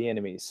lot of the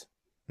enemies.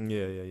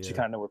 Yeah. So you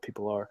kind of know where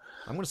people are.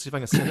 I'm gonna see if I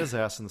can send his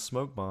ass in the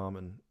smoke bomb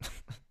and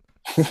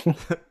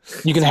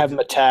you can have him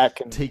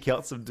attack and take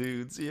out some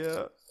dudes.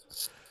 Yeah,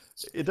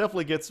 it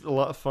definitely gets a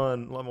lot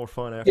more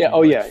fun after.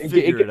 Yeah.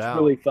 It gets out.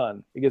 Really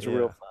fun. It gets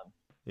real fun.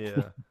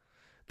 Yeah,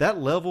 that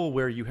level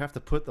where you have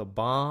to put the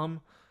bomb.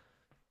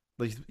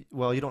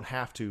 Well, you don't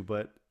have to,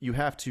 but you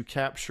have to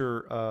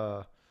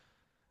capture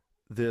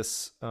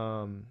this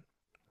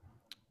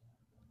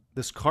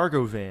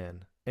cargo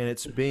van, and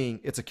it's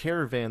a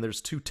caravan. There's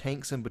 2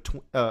 tanks in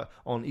between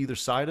on either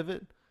side of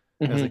it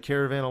as a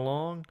caravan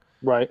along.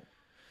 Right.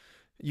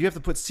 You have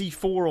to put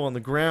C4 on the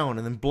ground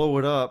and then blow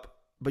it up,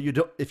 but you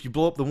don't. If you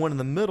blow up the one in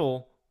the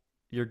middle,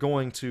 you're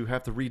going to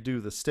have to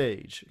redo the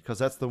stage because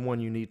that's the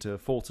one you need to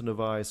Fulton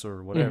device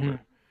or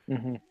whatever.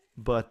 Mm-hmm.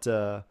 But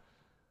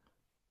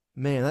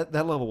man,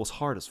 that level was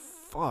hard as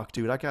fuck,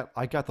 dude.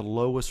 I got the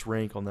lowest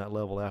rank on that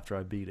level after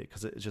I beat it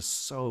because it's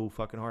just so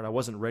fucking hard. I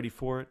wasn't ready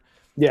for it.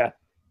 Yeah.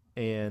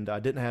 And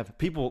I didn't have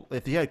people.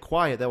 If you had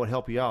quiet, that would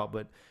help you out.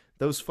 But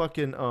those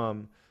fucking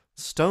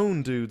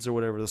stone dudes or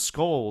whatever, the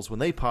skulls, when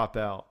they pop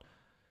out,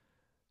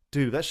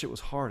 dude, that shit was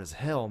hard as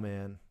hell,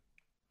 man.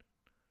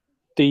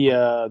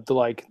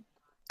 The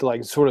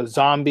sort of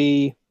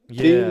zombie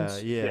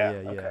dudes.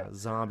 Yeah.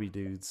 Zombie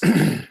dudes.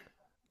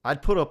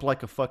 I'd put up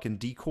like a fucking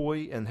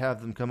decoy and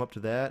have them come up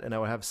to that, and I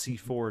would have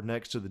C4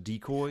 next to the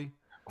decoy.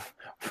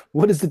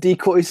 What does the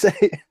decoy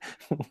say?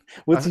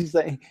 What's he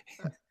saying?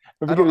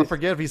 I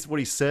forget what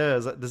he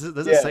says. Does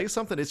it say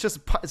something? It's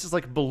just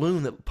like a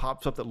balloon that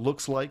pops up that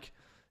looks like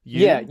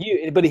you. Yeah,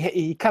 but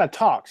he kind of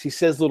talks. He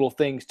says little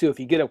things too.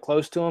 If you get up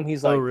close to him,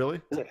 he's like, "Oh, really?"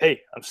 He's like,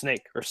 "Hey, I'm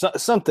Snake," or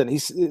something. I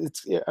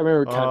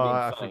remember kind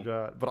of being funny. I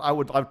forgot. But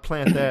I'd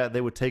plant that. They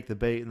would take the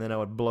bait, and then I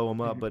would blow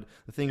them up. But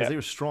the thing is, they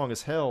were strong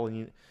as hell,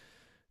 and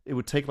it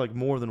would take like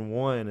more than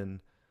one, and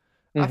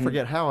I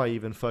forget how I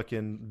even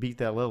fucking beat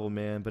that level,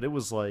 man. But it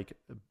was like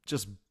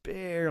just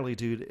barely,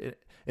 dude.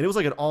 And it was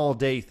like an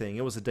all-day thing.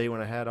 It was a day when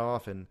I had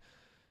off, and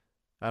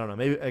I don't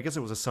know. I guess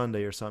it was a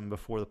Sunday or something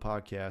before the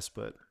podcast,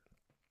 but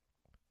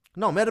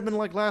no, it might have been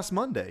like last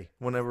Monday,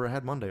 whenever I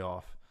had Monday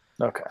off.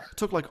 Okay. It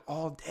took like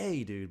all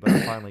day, dude, but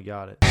I finally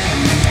got it.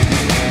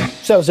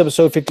 So that was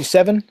episode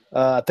 57.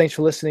 Thanks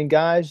for listening,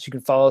 guys. You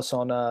can follow us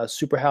on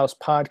Superhouse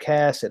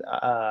Podcast at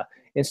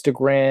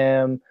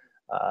Instagram,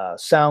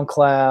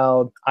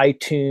 SoundCloud,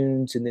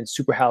 iTunes, and then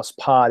Superhouse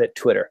Pod at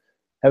Twitter.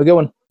 Have a good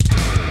one.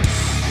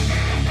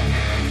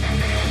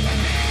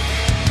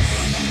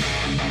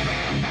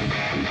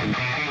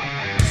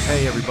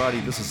 Hey everybody,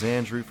 this is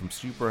Andrew from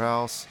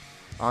Superhouse.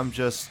 I'm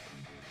just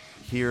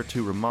here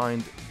to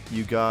remind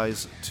you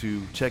guys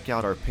to check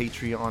out our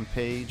Patreon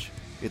page.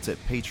 It's at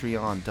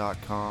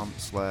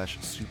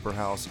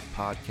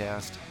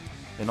patreon.com/superhousepodcast.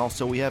 And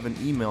also, we have an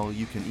email.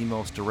 You can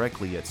email us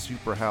directly at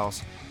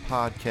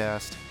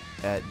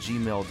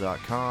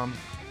superhousepodcast@gmail.com.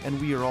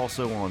 And we are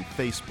also on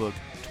Facebook,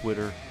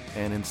 Twitter,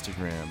 and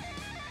Instagram.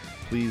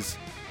 Please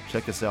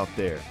check us out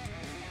there.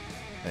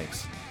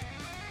 Thanks.